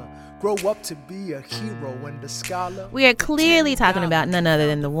squalor. Grow up to be a hero and a scholar. We are clearly talking about none other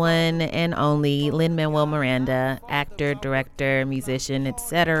than the one and only Lin-Manuel Miranda, actor, director, musician,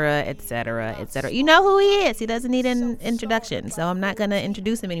 etc., etc., etc. You know who he is. He doesn't need an introduction, so I'm not going to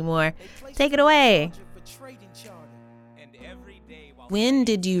introduce him anymore. Take it away. When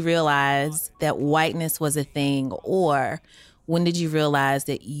did you realize that whiteness was a thing, or when did you realize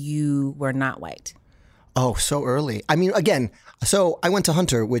that you were not white? Oh, so early. I mean, again, so I went to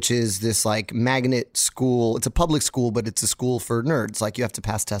Hunter, which is this like magnet school. It's a public school, but it's a school for nerds. Like you have to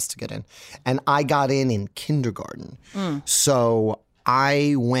pass tests to get in. And I got in kindergarten. So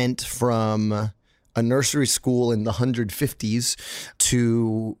I went from a nursery school in the 150s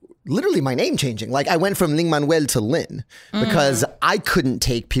to literally my name changing. Like I went from Lin-Manuel to Lin because I couldn't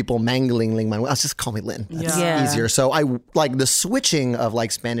take people mangling Lin-Manuel. I was just call me Lin. That's easier. So I like the switching of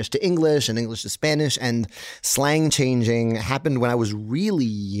like Spanish to English and English to Spanish and slang changing happened when I was really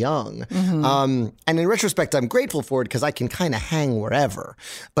young. And in retrospect, I'm grateful for it because I can kind of hang wherever.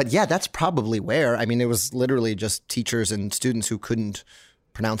 But yeah, that's probably where. I mean, it was literally just teachers and students who couldn't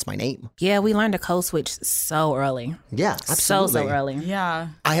pronounce my name. Yeah, we learned to code switch so early. Yeah, absolutely. So early. Yeah.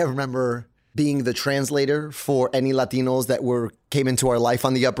 I remember being the translator for any Latinos that came into our life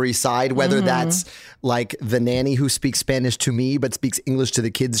on the Upper East Side, whether that's like the nanny who speaks Spanish to me but speaks English to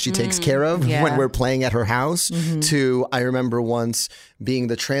the kids she takes care of when we're playing at her house, to I remember once being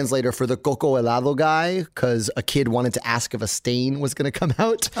the translator for the Coco Helado guy because a kid wanted to ask if a stain was going to come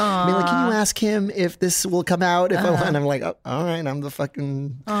out. Being like, can you ask him if this will come out? If I want? And I'm like, oh, all right, I'm the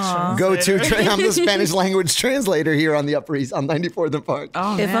fucking go-to. I'm the Spanish language translator here on the Upper East, on 94th and Park.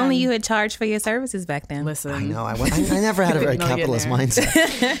 If only you had charged for your services back then. Listen. I know. I never had a very capitalist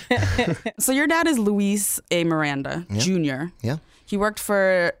mindset. So your dad is Luis A. Miranda Jr. Yeah. He worked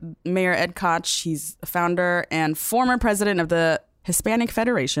for Mayor Ed Koch. He's a founder and former president of the Hispanic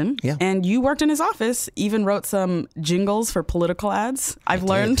Federation. Yeah. And you worked in his office, even wrote some jingles for political ads, I've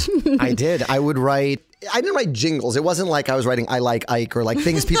learned. I did. I didn't write jingles. It wasn't like I was writing I Like Ike or like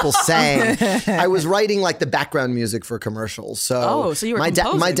things people sang. I was writing like the background music for commercials. So, so you were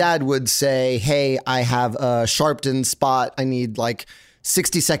my dad would say, hey, I have a Sharpton spot. I need like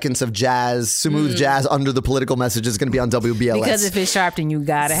 60 seconds of jazz, smooth jazz under the political message is going to be on WBLS. Because if it's Sharpton, you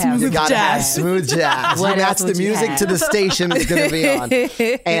gotta have smooth jazz. Smooth jazz. That's the music to the station is going to be on.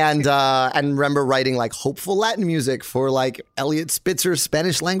 And remember writing like hopeful Latin music for like Elliot Spitzer's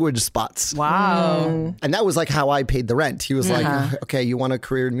Spanish language spots. Wow. And that was like how I paid the rent. He was like, okay, you want a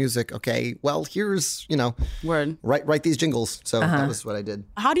career in music? Okay, well, here's, Word. Write these jingles. So that was what I did.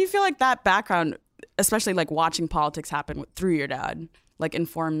 How do you feel like that background, especially like watching politics happen through your dad, like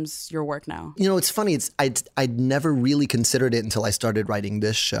informs your work now? It's funny. I'd never really considered it until I started writing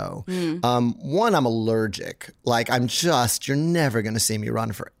this show. One, I'm allergic. Like you're never going to see me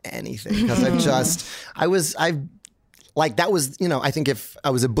run for anything because I think if I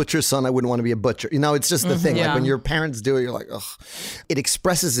was a butcher's son, I wouldn't want to be a butcher. It's just the thing. Like when your parents do it, you're like, ugh. It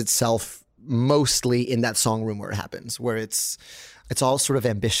expresses itself mostly in that song room where it happens, where it's all sort of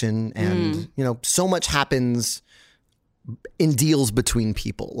ambition and, so much happens in deals between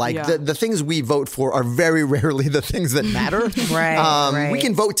people. Like the things we vote for are very rarely the things that matter. Right. We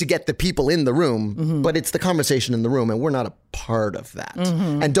can vote to get the people in the room, but it's the conversation in the room and we're not a part of that.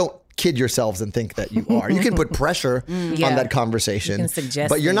 And don't kid yourselves and think that you are. You can put pressure on that conversation, you can suggest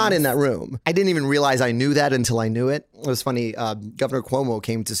but you're not things. in that room. I didn't even realize I knew that until I knew it. It was funny. Governor Cuomo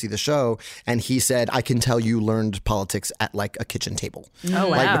came to see the show and he said, I can tell you learned politics at like a kitchen table. Oh,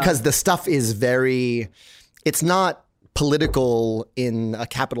 wow. Because the stuff is it's not political in a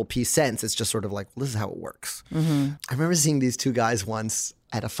capital P sense. It's just sort of like, well, this is how it works. I remember seeing these two guys once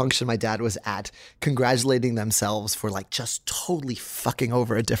at a function my dad was at, congratulating themselves for like just totally fucking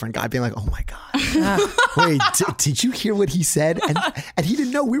over a different guy, being like, oh my God, wait, did you hear what he said? And he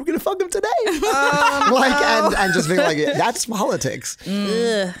didn't know we were going to fuck him today. And just being like, that's politics.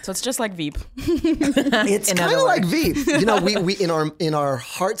 So it's just like Veep. It's kind of like Veep. We in our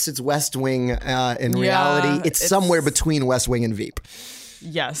hearts, it's West Wing. In reality, it's somewhere between West Wing and Veep.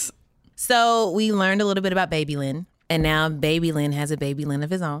 Yes. So we learned a little bit about Baby Lin. And now Baby Lin has a Baby Lin of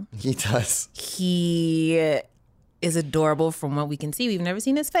his own. He does. He is adorable from what we can see. We've never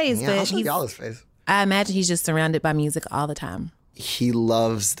seen his face. Yeah, but I'll show y'all his face. I imagine he's just surrounded by music all the time. he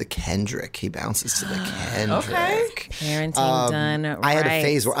loves the Kendrick. He bounces to the Kendrick. Okay. Parenting done right. I had a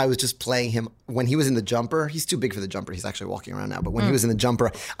phase where I was just playing him when he was in the Jumper. He's too big for the Jumper. He's actually walking around now. But when he was in the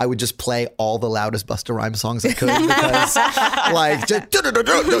Jumper, I would just play all the loudest Busta Rhymes songs I could because, like, just,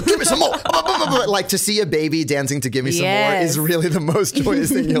 give me some more. Like, to see a baby dancing to Give Me Some More is really the most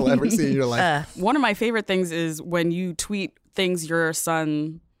joyous thing you'll ever see in your life. One of my favorite things is when you tweet things your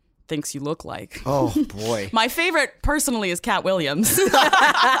son thinks you look like. Oh, boy. My favorite personally is Cat Williams.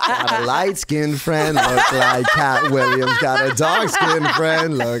 Got a light-skinned friend, look like Cat Williams. Got a dark-skinned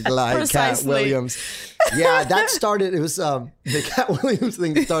friend, look like Precisely. Cat Williams. Yeah, that started, it was, the Cat Williams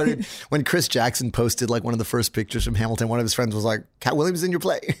thing started when Chris Jackson posted like one of the first pictures from Hamilton. One of his friends was like, Cat Williams in your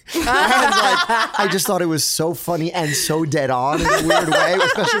play. I just thought it was so funny and so dead on in a weird way,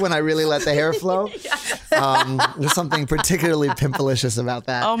 especially when I really let the hair flow. There's something particularly pimpalicious about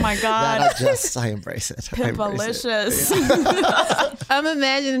that. Oh my God. That I embrace it. Pimpalicious. I'm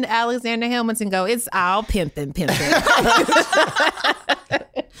imagining Alexander Hamilton go, it's all pimping.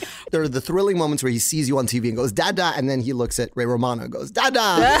 There are the thrilling moments where he sees you on TV and goes, Dada, and then he looks at Ray Romano and goes,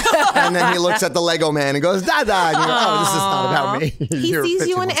 Dada. And then he looks at the Lego Man and goes, Dada. And you go, oh, this is not about me. He sees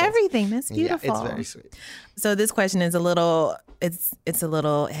you in everything. That's beautiful. Yeah, it's very sweet. So this question is a little, it's a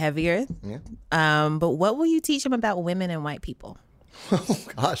little heavier. Yeah. But what will you teach him about women and white people? Oh,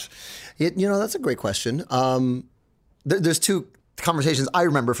 gosh. That's a great question. There's two conversations I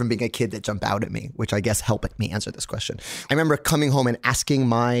remember from being a kid that jump out at me, which I guess help me answer this question. I remember coming home and asking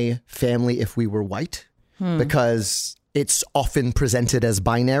my family if we were white because it's often presented as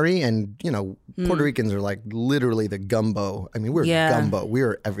binary, and Puerto Ricans are like literally the gumbo. I mean, we're gumbo.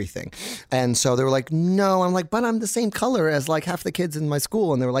 We're everything. And so they were like, no. I'm like, but I'm the same color as like half the kids in my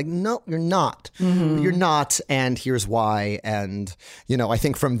school. And they were like, no, you're not. You're not. And here's why. And, I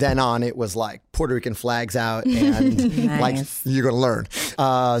think from then on, it was like Puerto Rican flags out and like, you're going to learn.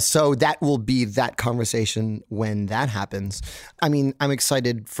 So that will be that conversation when that happens. I mean, I'm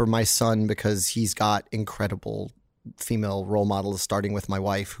excited for my son because he's got incredible female role models, starting with my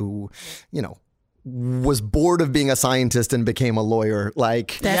wife who, was bored of being a scientist and became a lawyer.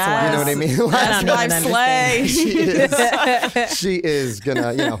 Like, you know what I mean? That's wife slay. She is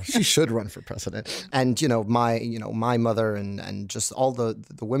gonna, she should run for president. And, my mother and just all the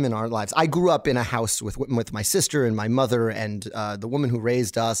women in our lives. I grew up in a house with my sister and my mother and the woman who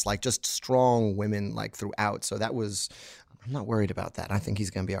raised us, like just strong women like throughout. So that was, I'm not worried about that. I think he's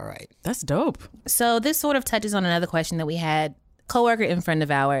going to be all right. That's dope. So this sort of touches on another question that we had. Coworker and friend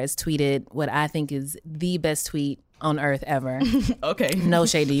of ours tweeted what I think is the best tweet on earth ever. Okay. No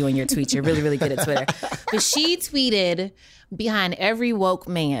shade to you and your tweets. You're really, really good at Twitter. But she tweeted, behind every woke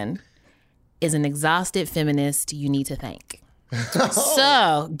man is an exhausted feminist you need to thank.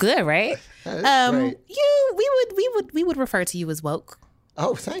 So good, right? Great. We would refer to you as woke.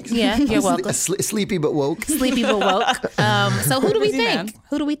 Oh, thanks. Yeah, you're welcome. Sleepy but woke. Sleepy but woke. So who do we thank?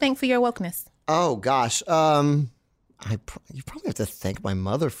 Who do we thank for your wokeness? Oh gosh, you probably have to thank my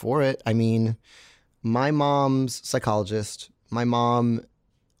mother for it. I mean, my mom's psychologist. My mom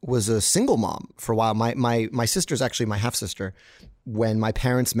was a single mom for a while. My sister's actually my half sister. When my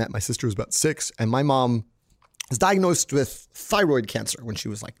parents met, my sister was about 6, and my mom was diagnosed with thyroid cancer when she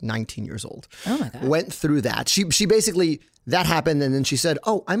was like 19 years old. Oh my God. Went through that. She basically, that happened, and then she said,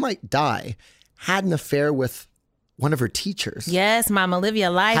 oh, I might die. Had an affair with one of her teachers. Yes, Mama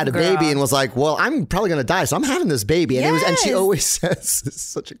Olivia Life had a girl. baby and was like, well, I'm probably going to die, so I'm having this baby. And and she always says, this is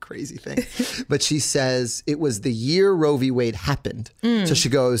such a crazy thing, but she says it was the year Roe v. Wade happened. So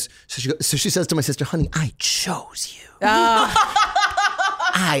she says to my sister, honey, I chose you.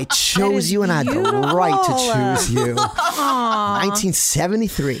 I chose you and I had the right to choose you.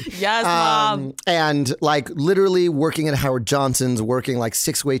 1973. Yes, Mom. And like literally working at Howard Johnson's, working like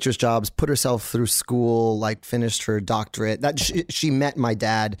 6 waitress jobs, put herself through school, like finished her doctorate. That she met my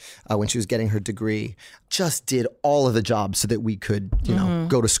dad when she was getting her degree. Just did all of the jobs so that we could,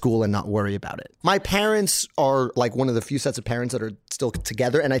 go to school and not worry about it. My parents are like one of the few sets of parents that are still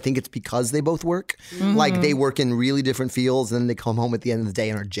together. And I think it's because they both work. Like they work in really different fields, and then they come home at the end of the day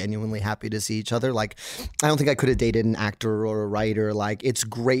and are genuinely happy to see each other. Like, I don't think I could have dated an actor or a writer. Like, it's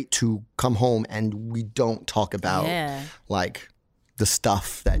great to come home and we don't talk about like the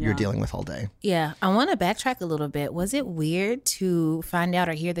stuff that you're dealing with all day. Yeah. I want to backtrack a little bit. Was it weird to find out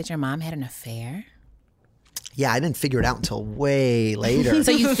or hear that your mom had an affair? Yeah, I didn't figure it out until way later.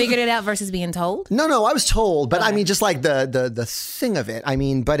 So you figured it out versus being told? No, I was told. But I mean, just like the thing of it. I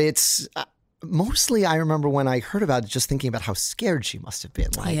mean, but it's mostly I remember when I heard about it, just thinking about how scared she must have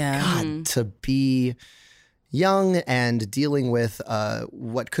been. Like, God, to be, young and dealing with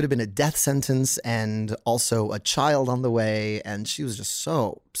what could have been a death sentence and also a child on the way. And she was just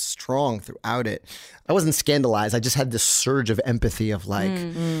so strong throughout it. I wasn't scandalized. I just had this surge of empathy of like,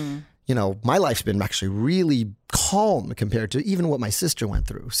 you know, my life's been actually really calm compared to even what my sister went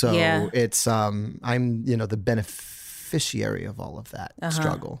through. So it's, I'm, you know, the beneficiary of all of that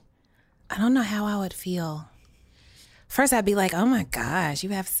struggle. I don't know how I would feel. First, I'd be like, oh my gosh, you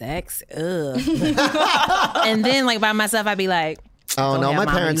have sex? Ugh. And then, like, by myself, I'd be like, oh no, my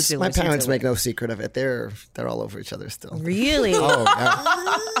parents make no secret of it. They're all over each other still. Really? Oh, yeah.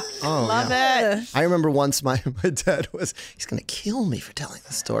 Oh, love yeah. it. I remember once my dad he's going to kill me for telling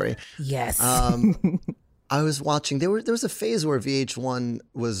this story. Yes. I was watching, there was a phase where VH1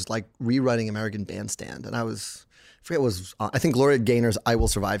 was like rerunning American Bandstand, and I forget what was, I think Gloria Gaynor's I Will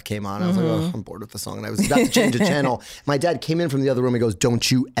Survive came on. I was like, oh, I'm bored with the song. And I was about to change the channel. My dad came in from the other room and goes, don't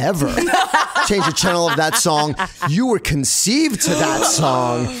you ever change the channel of that song. You were conceived to that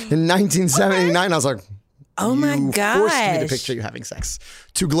song in 1979. I was like, oh my gosh. You forced me to picture you having sex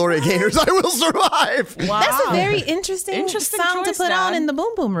to Gloria Gaynor's I Will Survive. Wow. That's a very interesting song to put on in the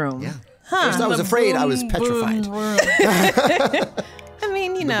Boom Boom Room. Yeah. Huh. I was afraid. I was petrified. I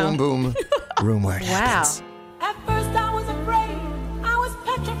mean, you know. The boom boom room where it happens. At first I was afraid, I was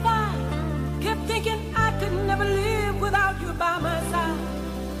petrified. Kept thinking I could never live without you by my side.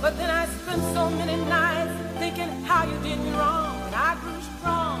 But then I spent so many nights thinking how you did me wrong. And I grew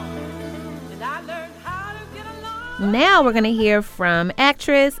strong, and I learned how to get along. Now we're going to hear from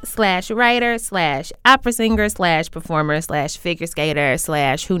actress / writer / opera singer / performer / figure skater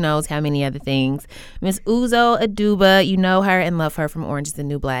 / who knows how many other things. Miss Uzo Aduba, you know her and love her from Orange is the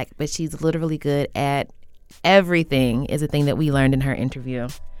New Black, but she's literally good at everything, is a thing that we learned in her interview.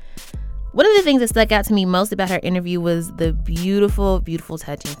 One of the things that stuck out to me most about her interview was the beautiful, beautiful,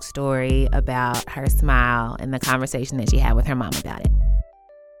 touching story about her smile and the conversation that she had with her mom about it.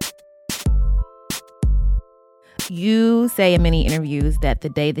 You say in many interviews that the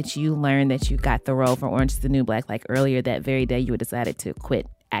day that you learned that you got the role for Orange is the New Black, like earlier that very day, you had decided to quit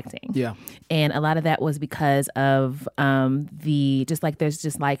acting. Yeah. And a lot of that was because of there's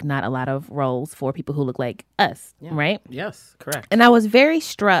just not a lot of roles for people who look like us, right? Yes, correct. And I was very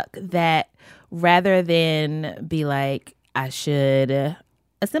struck that rather than be like, I should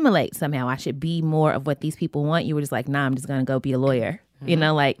assimilate somehow, I should be more of what these people want, you were just like, nah, I'm just going to go be a lawyer. You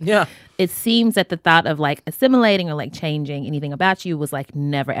know, like, it seems that the thought of like assimilating or like changing anything about you was like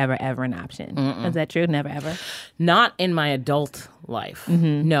never, ever, ever an option. Is that true? Never, ever? Not in my adult life.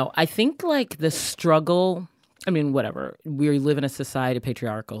 No, I think like the struggle, I mean, whatever. We live in a society, a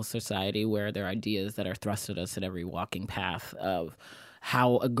patriarchal society, where there are ideas that are thrust at us at every walking path of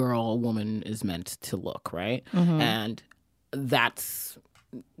how a girl, a woman is meant to look, right? And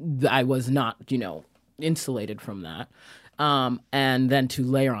I was not, insulated from that. And then to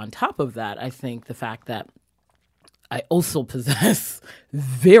layer on top of that, I think the fact that I also possess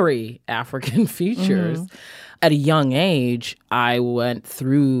very African features. At a young age, I went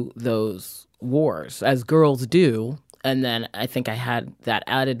through those wars, as girls do. And then I think I had that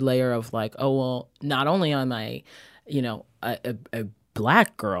added layer of like, oh, well, not only am I, a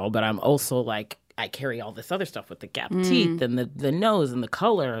black girl, but I'm also like, I carry all this other stuff with the gap teeth and the nose and the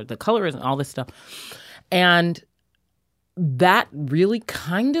colors and all this stuff. And that really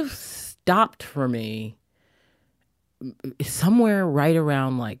kind of stopped for me somewhere right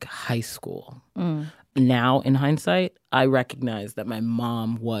around like high school. Now, in hindsight, I recognize that my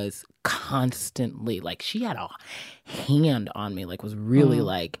mom was constantly like, she had a hand on me, like was really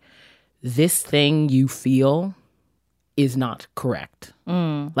like, this thing you feel is not correct.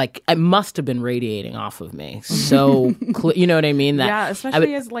 Like, it must have been radiating off of me. So, you know what I mean? That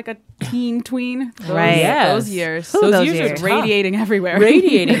especially as like a teen tween. Right. Those years. Those years are radiating everywhere.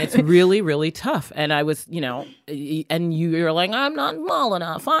 Radiating. It's really, really tough. And I was, and you're like, I'm not small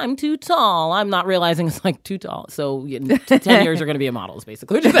enough. I'm too tall. I'm not realizing it's like too tall. So 10 years you're going to be a model is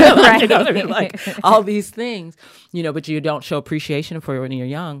basically what you're saying. Right. You know what I mean? Like all these things, but you don't show appreciation for it when you're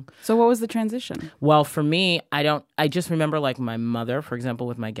young. So what was the transition? Well, for me, I just remember like my mother, for example,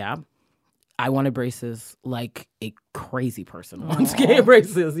 with my gap, I wanted braces like a crazy person wants gay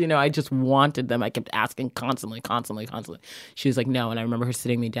braces. I just wanted them. I kept asking constantly. She was like, no. And I remember her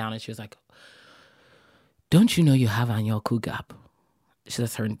sitting me down and she was like, don't you know you have Anyoku Gap?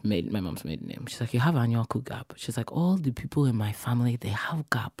 That's my mom's maiden name. She's like, you have Anyoku Gap. She's like, all the people in my family, they have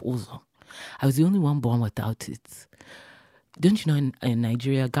gap also. I was the only one born without it. Don't you know in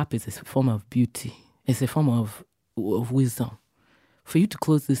Nigeria, gap is a form of beauty. It's a form of wisdom. For you to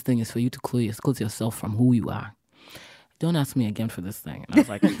close this thing is for you to close yourself from who you are. don't ask me again for this thing. And I was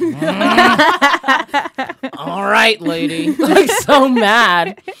like, all right, lady. Like, so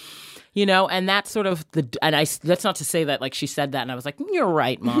mad. You know, and that's sort of that's not to say that, like, she said that and I was like, you're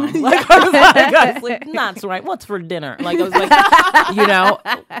right, Mom. Like, I was like, that's right. What's for dinner? Like, I was like, you know,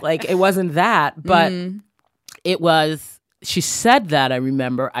 like, it wasn't that, but it was, she said that, I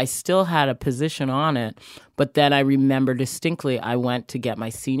remember. I still had a position on it, but then I remember distinctly I went to get my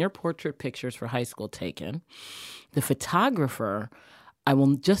senior portrait pictures for high school taken. The photographer, I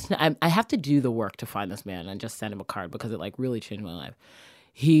have to do the work to find this man and just send him a card because it, like, really changed my life.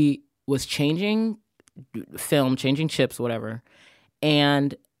 He was changing film, changing chips, whatever,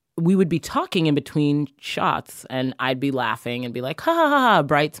 and we would be talking in between shots, and I'd be laughing and be like, ha, ha, ha, ha,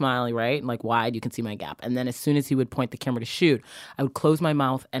 bright, smiley, right? And, like, wide, you can see my gap. And then as soon as he would point the camera to shoot, I would close my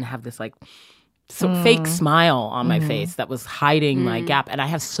mouth and have this, like, fake smile on my face that was hiding my gap. And I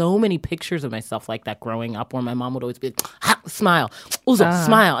have so many pictures of myself like that growing up where my mom would always be like, smile,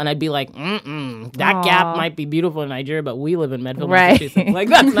 smile. And I'd be like, that gap might be beautiful in Nigeria, but we live in Medfield, Massachusetts. Like,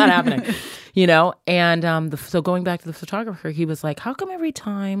 that's not happening, you know? And so going back to the photographer, he was like, how come every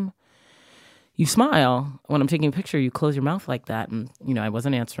time you smile when I'm taking a picture, you close your mouth like that? And, you know, I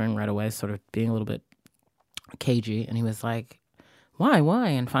wasn't answering right away, sort of being a little bit cagey. And he was like, why?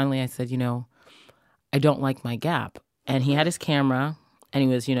 And finally I said, you know, I don't like my gap. And he had his camera and he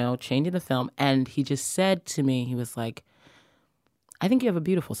was, you know, changing the film. And he just said to me, he was like, I think you have a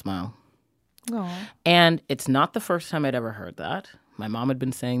beautiful smile. Aww. And it's not the first time I'd ever heard that. My mom had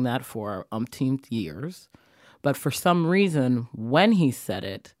been saying that for umpteenth years. But for some reason, when he said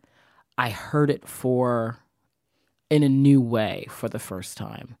it, I heard it in a new way for the first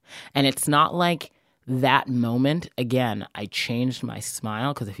time. And it's not like that moment, again, I changed my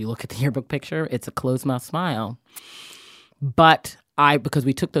smile because if you look at the yearbook picture, it's a closed mouth smile. But because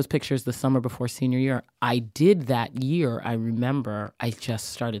we took those pictures the summer before senior year, I did that year. I remember I just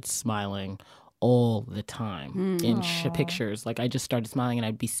started smiling all the time in pictures. Like, I just started smiling and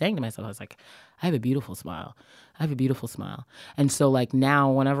I'd be saying to myself, I was like, I have a beautiful smile. I have a beautiful smile. And so, like,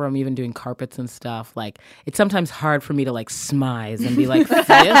 now whenever I'm even doing carpets and stuff, like, it's sometimes hard for me to, like, smize and be like,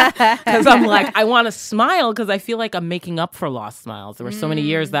 because I'm like, I want to smile because I feel like I'm making up for lost smiles. There were so many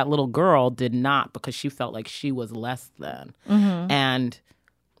years that little girl did not because she felt like she was less than. And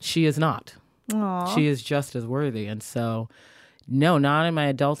she is not. Aww. She is just as worthy. And so, no, not in my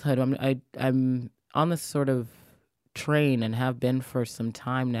adulthood. I'm on this sort of train and have been for some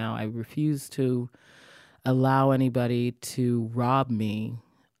time now. I refuse to allow anybody to rob me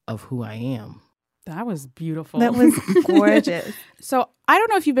of who I am. That was beautiful. That was gorgeous. So I don't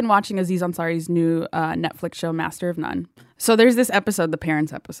know if you've been watching Aziz Ansari's new Netflix show, Master of None. So there's this episode, the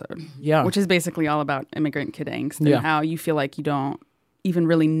parents episode, which is basically all about immigrant kid angst and how you feel like you don't even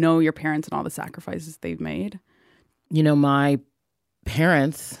really know your parents and all the sacrifices they've made. You know, my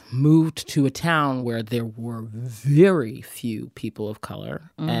parents moved to a town where there were very few people of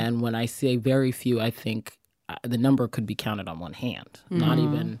color. And when I say very few, I think the number could be counted on one hand. Not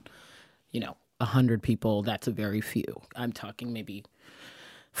even, 100 people. That's a very few. I'm talking maybe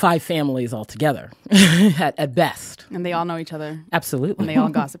 5 families altogether at best. And they all know each other. Absolutely. And they all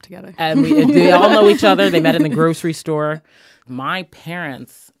gossip together. And they all know each other. They met in the grocery store. My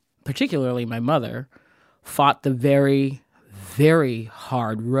parents, particularly my mother, fought the very, very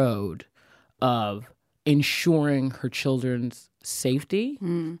hard road of ensuring her children's safety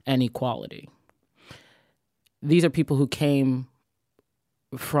and equality. These are people who came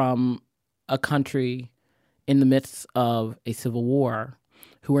from a country in the midst of a civil war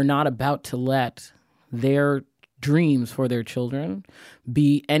who are not about to let their dreams for their children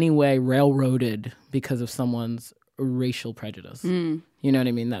be anyway railroaded because of someone's racial prejudice. You know what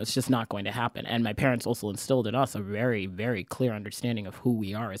I mean? That's just not going to happen. And my parents also instilled in us a very, very clear understanding of who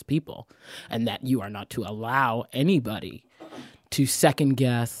we are as people, and that you are not to allow anybody to second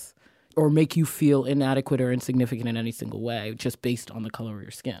guess or make you feel inadequate or insignificant in any single way just based on the color of your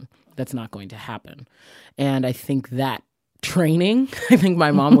skin. That's not going to happen. And I think that training, I think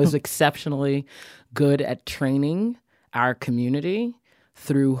my mom was exceptionally good at training our community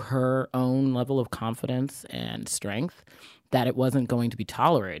through her own level of confidence and strength, that it wasn't going to be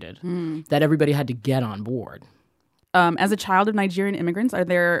tolerated, that everybody had to get on board. As a child of Nigerian immigrants,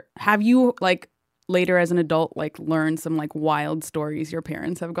 have you, like, later as an adult, like, learned some, like, wild stories your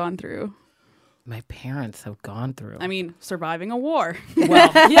parents have gone through? My parents have gone through. I mean, surviving a war.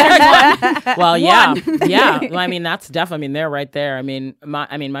 Well, yeah. Well, yeah. Yeah. Well, I mean, that's definitely, they're right there.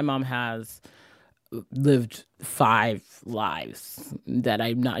 My mom has lived 5 lives that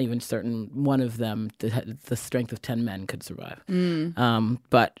I'm not even certain one of them, the strength of 10 men could survive.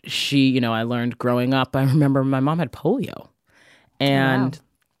 But she, I learned growing up, I remember my mom had polio. And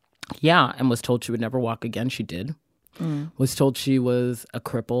and was told she would never walk again. She did. Was told she was a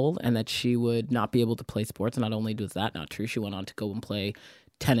cripple and that she would not be able to play sports. Not only was that not true, she went on to go and play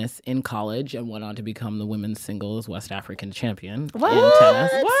tennis in college and went on to become the women's singles West African champion in tennis.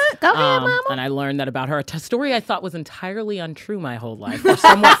 What? Go ahead, Mama. And I learned that about her. A story I thought was entirely untrue my whole life, or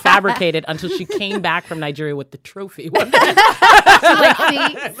somewhat fabricated, until she came back from Nigeria with the trophy one day.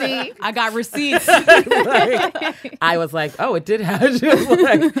 See? I got receipts. I was like, oh, it did happen.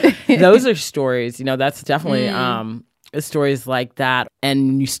 Those are stories. That's definitely stories like that.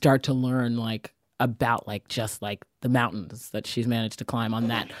 And you start to learn about just the mountains that she's managed to climb on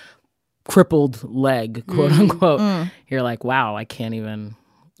that crippled leg, quote unquote. You're like, wow, I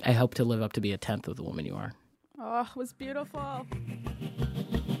hope to live up to be a 10th of the woman you are. Oh, it was beautiful.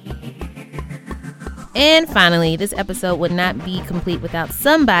 And finally, this episode would not be complete without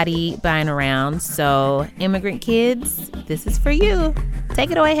somebody buying around. So, immigrant kids, this is for you.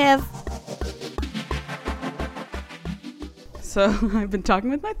 Take it away, Hev. So I've been talking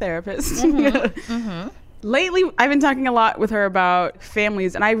with my therapist. Lately, I've been talking a lot with her about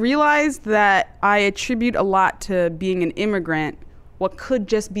families, and I realized that I attribute a lot to being an immigrant what could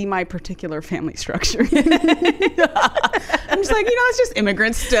just be my particular family structure. I'm just like, it's just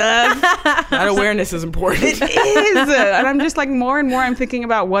immigrant stuff. That awareness is important. It is. And I'm just like, more and more I'm thinking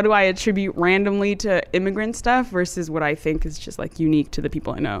about what do I attribute randomly to immigrant stuff versus what I think is just unique to the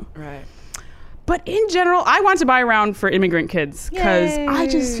people I know. Right. But in general, I want to buy around for immigrant kids because I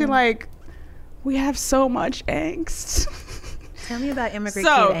just feel like we have so much angst. Tell me about immigrant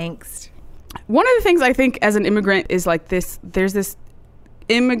kid angst. One of the things I think as an immigrant is there's this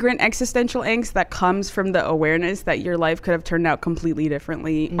immigrant existential angst that comes from the awareness that your life could have turned out completely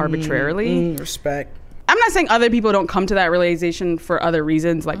differently arbitrarily. Respect. I'm not saying other people don't come to that realization for other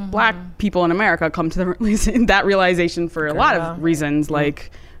reasons. Black people in America come to that realization for a lot of reasons,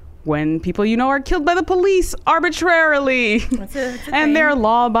 when people are killed by the police arbitrarily and they're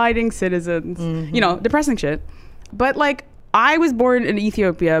law-abiding citizens. Depressing shit. But I was born in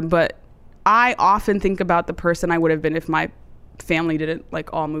Ethiopia, but I often think about the person I would have been if my family didn't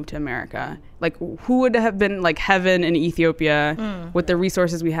all move to America. Who would have been heaven in Ethiopia with the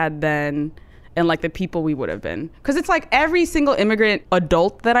resources we had then and the people we would have been. Because it's every single immigrant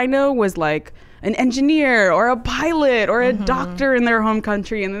adult that I know was an engineer or a pilot or a doctor in their home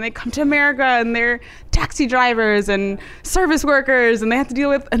country, and then they come to America and they're taxi drivers and service workers and they have to deal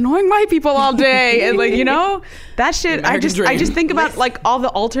with annoying white people all day and that shit. I just think about all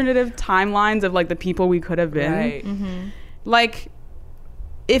the alternative timelines of the people we could have been. Right.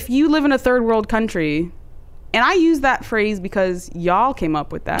 If you live in a third world country, and I use that phrase because y'all came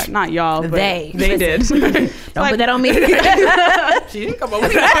up with that. Not y'all, but they did. Don't put that on me. She didn't come up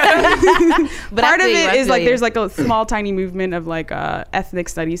with that. But part of it is there's a small tiny movement of ethnic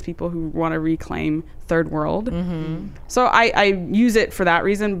studies people who want to reclaim third world. So I use it for that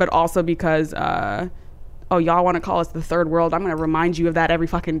reason, but also because y'all want to call us the third world. I'm going to remind you of that every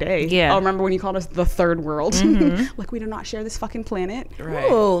fucking day. Yeah. Oh, remember when you called us the third world? We do not share this fucking planet. Right.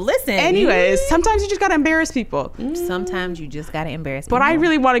 Oh, listen. Anyways, sometimes you just got to embarrass people. Sometimes you just got to embarrass people. But I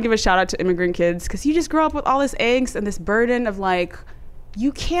really want to give a shout out to immigrant kids because you just grow up with all this angst and this burden of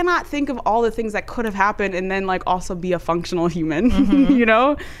you cannot think of all the things that could have happened and then also be a functional human.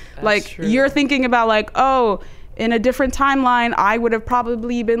 That's true. You're thinking about in a different timeline, I would have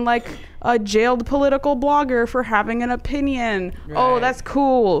probably been a jailed political blogger for having an opinion. Right. Oh, that's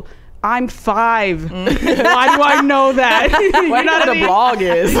cool. I'm 5. Why do I know that? What the blog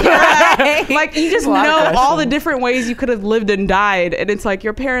is. Right. You just know all the different ways you could have lived and died. And it's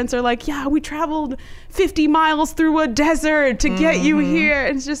your parents are yeah, we traveled 50 miles through a desert to get you here.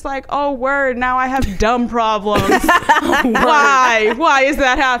 And it's just oh, word, now I have dumb problems. Why is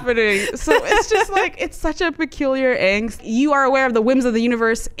that happening? So it's just it's such a peculiar angst. You are aware of the whims of the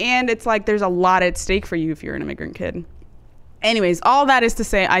universe, and it's there's a lot at stake for you if you're an immigrant kid. Anyways, all that is to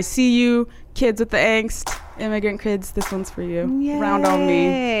say, I see you, kids with the angst, immigrant kids, this one's for you. Yay. Round on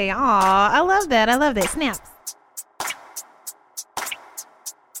me. Aw, I love that. Snaps.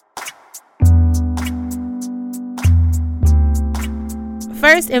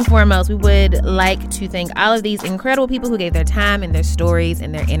 First and foremost, we would like to thank all of these incredible people who gave their time and their stories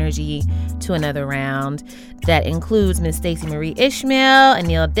and their energy to another round. That includes Ms. Stacey Marie Ishmael,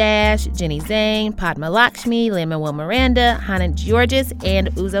 Anil Dash, Jenny Zane, Padma Lakshmi, Lin-Manuel Miranda, Hannah Georges, and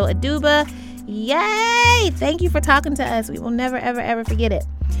Uzo Aduba. Yay! Thank you for talking to us. We will never, ever, ever forget it.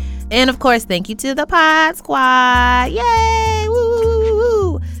 And of course, thank you to the Pod Squad. Yay! Woo, woo, woo,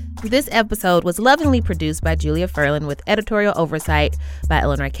 woo. This episode was lovingly produced by Julia Furlan with editorial oversight by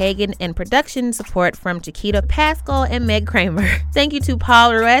Eleanor Kagan and production support from Chiquita Pascal and Meg Kramer. Thank you to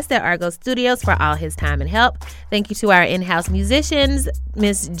Paul Ruest at Argo Studios for all his time and help. Thank you to our in-house musicians,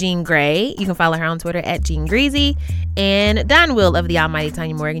 Miss Jean Gray. You can follow her on Twitter at Jean Greasy. And Don Will of the Almighty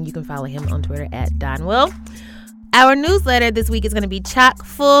Tanya Morgan. You can follow him on Twitter at Don Will. Our newsletter this week is going to be chock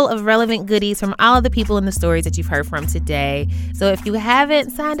full of relevant goodies from all of the people in the stories that you've heard from today. So if you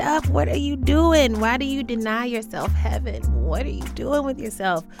haven't signed up, what are you doing? Why do you deny yourself heaven? What are you doing with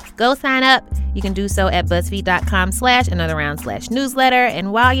yourself? Go sign up. You can do so at BuzzFeed.com/anotherround/newsletter.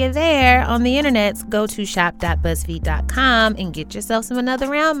 And while you're there on the internet, go to shop.buzzfeed.com and get yourself some Another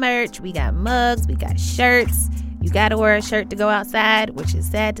Round merch. We got mugs, we got shirts. You got to wear a shirt to go outside, which is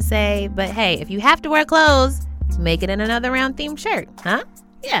sad to say. But hey, if you have to wear clothes, make it an Another Round themed shirt, huh?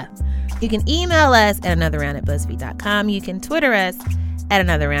 Yeah. You can email us at anotherround@buzzfeed.com. You can Twitter us at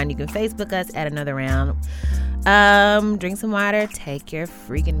Another Round. You can Facebook us at Another Round. Drink some water. Take your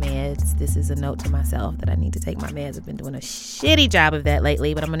freaking meds. This is a note to myself that I need to take my meds. I've been doing a shitty job of that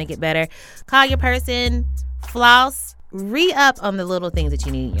lately, but I'm going to get better. Call your person. Floss. Re-up on the little things that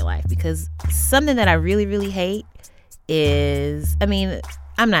you need in your life, because something that I really, really hate is,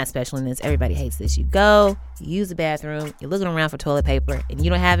 I'm not special in this. Everybody hates this. You go, you use the bathroom, you're looking around for toilet paper, and you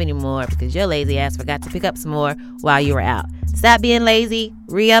don't have any more because your lazy ass forgot to pick up some more while you were out. Stop being lazy.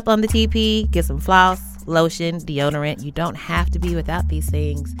 Re-up on the TP. Get some floss, lotion, deodorant. You don't have to be without these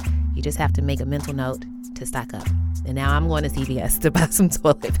things. You just have to make a mental note to stock up. And now I'm going to CVS to buy some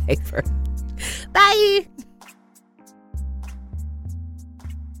toilet paper. Bye.